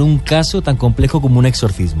investigar un caso tan complejo como un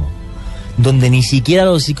exorcismo, donde ni siquiera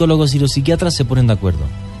los psicólogos y los psiquiatras se ponen de acuerdo.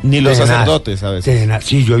 Ni los sacerdotes, a veces.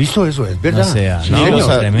 Sí, yo he visto eso, es verdad. O sea, sí,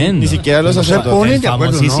 no, tremendo. Ni siquiera los sacerdotes. El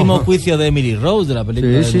famosísimo juicio de Emily Rose, de la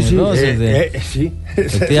película de Emily Rose. Sí.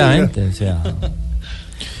 Efectivamente, o sea.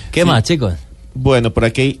 ¿Qué más, chicos? Bueno, por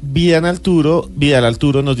aquí Vidal Arturo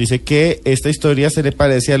nos dice que esta historia se le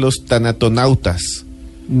parece a los tanatonautas.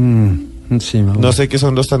 Sí, no sé qué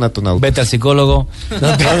son los tanatonautas. Vete al psicólogo.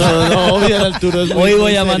 No, Vidal Arturo es hoy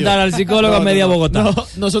voy a mandar al psicólogo a media Bogotá. No,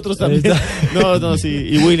 nosotros también. No, sí,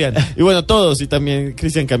 y William. Y bueno, todos, y también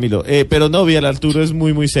Cristian Camilo. Pero no, Vidal Arturo es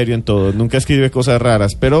muy, muy serio en todo. Nunca escribe cosas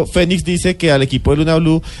raras. Pero Fénix dice que al equipo de Luna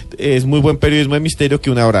BLU es muy buen periodismo de misterio,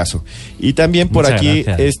 que un abrazo. Y también por Muchas aquí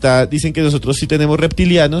gracias. dicen que nosotros sí tenemos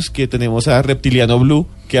reptilianos, que tenemos a Reptiliano Blue,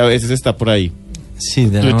 que a veces está por ahí.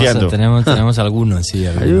 Sí, tenemos algunos, sí.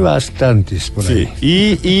 Hay bastantes por ahí.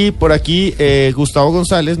 Y por aquí Gustavo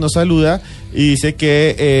González nos saluda y dice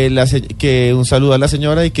que un saludo a la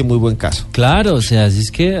señora y que muy buen caso. Claro, o sea,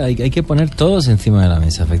 es que hay que poner todos encima de la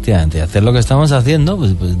mesa, efectivamente, y hacer lo que estamos haciendo,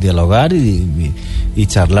 pues dialogar y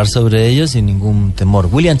charlar sobre ello sin ningún temor.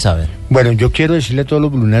 William Chávez. Bueno, yo quiero decirle a todos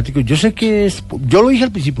los lunáticos, yo sé que yo lo dije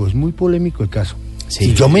al principio, es muy polémico el caso.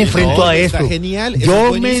 Sí, yo me enfrento a esto. Genial,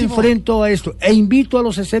 yo me enfrento a esto e invito a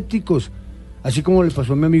los escépticos, así como le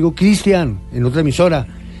pasó a mi amigo Cristian en otra emisora.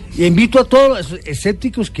 Y invito a todos los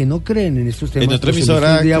escépticos que no creen en estos temas. En otra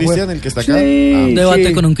emisora, Cristian, el que está acá. Sí, un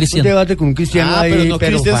debate con un cristiano. Un debate con un cristiano ahí, pero no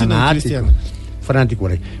Cristian, sino un cristiano. Fanático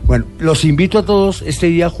ahí. Bueno, los invito a todos este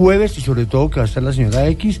día jueves y sobre todo que va a estar la señora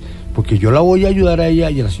X, porque yo la voy a ayudar a ella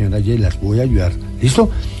y a la señora Y las voy a ayudar. ¿Listo?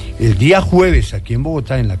 El día jueves aquí en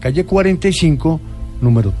Bogotá, en la calle 45,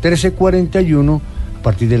 número 1341, a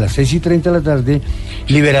partir de las 6:30 de la tarde,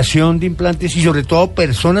 liberación de implantes y sobre todo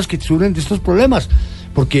personas que sufren de estos problemas,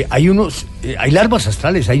 porque hay hay larvas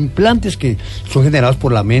astrales, hay implantes que son generados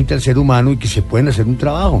por la mente del ser humano y que se pueden hacer un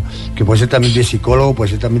trabajo, que puede ser también de psicólogo, puede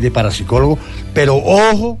ser también de parapsicólogo, pero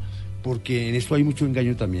ojo, porque en esto hay mucho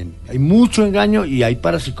engaño también, hay mucho engaño y hay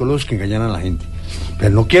parapsicólogos que engañan a la gente.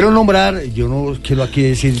 Pero no quiero nombrar, yo no quiero aquí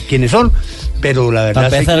decir quiénes son, pero la verdad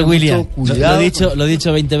para empezar, es que William, lo he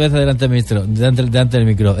dicho 20 veces delante del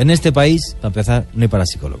micro. En este país, para empezar, no hay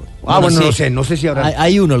parapsicólogo. Bueno, sí, no sé si habrá.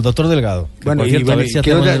 Hay uno, el doctor Delgado. Bueno, y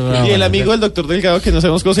el amigo del doctor Delgado, que no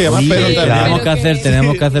sabemos cómo se llama, sí, pero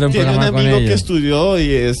tenemos que hacer un programa con ellos. Tiene un amigo que estudió y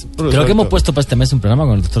es profesor. Creo que hemos puesto para este mes un programa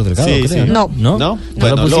con el doctor Delgado. Sí, creo, sí. ¿No?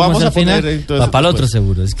 Bueno, lo vamos a final, poner para el otro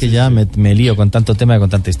seguro. Es que ya me lío con tanto tema y con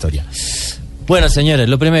tanta historia. Bueno, señores,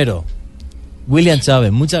 lo primero, William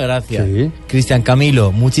Chávez, muchas gracias. Sí. Cristian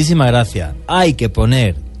Camilo, muchísimas gracias. Hay que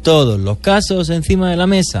poner todos los casos encima de la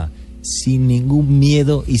mesa, sin ningún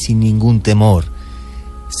miedo y sin ningún temor.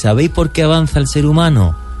 ¿Sabéis por qué avanza el ser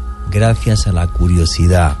humano? Gracias a la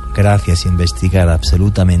curiosidad, gracias a investigar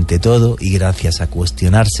absolutamente todo y gracias a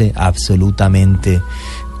cuestionarse absolutamente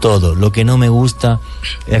todo. Lo que no me gusta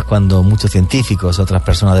es cuando muchos científicos, otras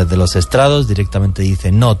personas desde los estrados, directamente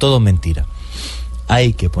dicen, no, todo es mentira.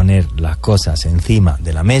 Hay que poner las cosas encima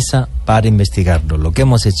de la mesa para investigarlo. Lo que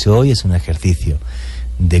hemos hecho hoy es un ejercicio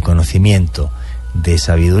de conocimiento, de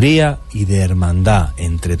sabiduría y de hermandad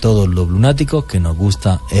entre todos los lunáticos que nos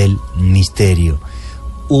gusta el misterio.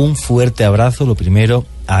 Un fuerte abrazo, lo primero,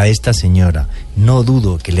 a esta señora. No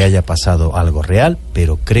dudo que le haya pasado algo real,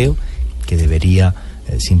 pero creo que debería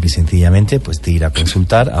simple y sencillamente pues de ir a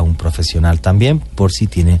consultar a un profesional también por si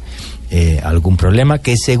tiene algún problema,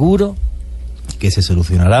 que seguro que se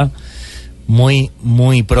solucionará muy,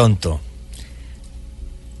 muy pronto.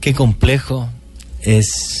 Qué complejo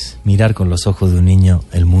es mirar con los ojos de un niño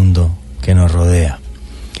el mundo que nos rodea,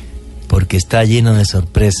 porque está lleno de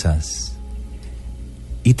sorpresas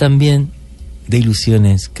y también de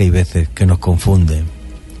ilusiones que hay veces que nos confunden.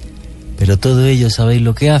 Pero todo ello, ¿sabéis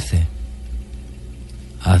lo que hace?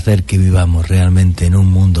 Hacer que vivamos realmente en un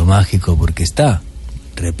mundo mágico, porque está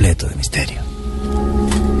repleto de misterio.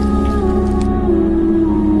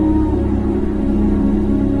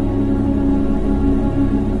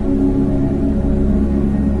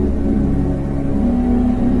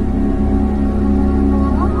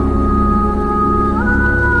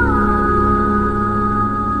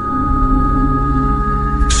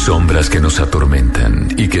 Sombras que nos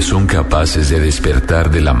atormentan y que son capaces de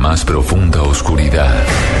despertar de la más profunda oscuridad.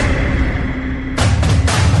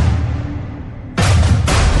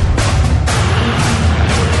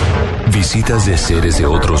 Visitas de seres de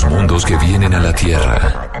otros mundos que vienen a la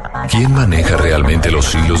Tierra. ¿Quién maneja realmente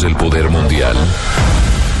los hilos del poder mundial?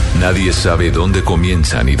 Nadie sabe dónde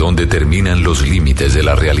comienzan y dónde terminan los límites de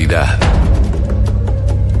la realidad.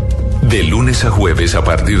 De lunes a jueves a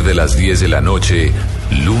partir de las 10 de la noche,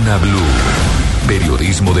 Luna BLU,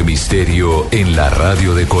 periodismo de misterio en la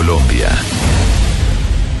radio de Colombia.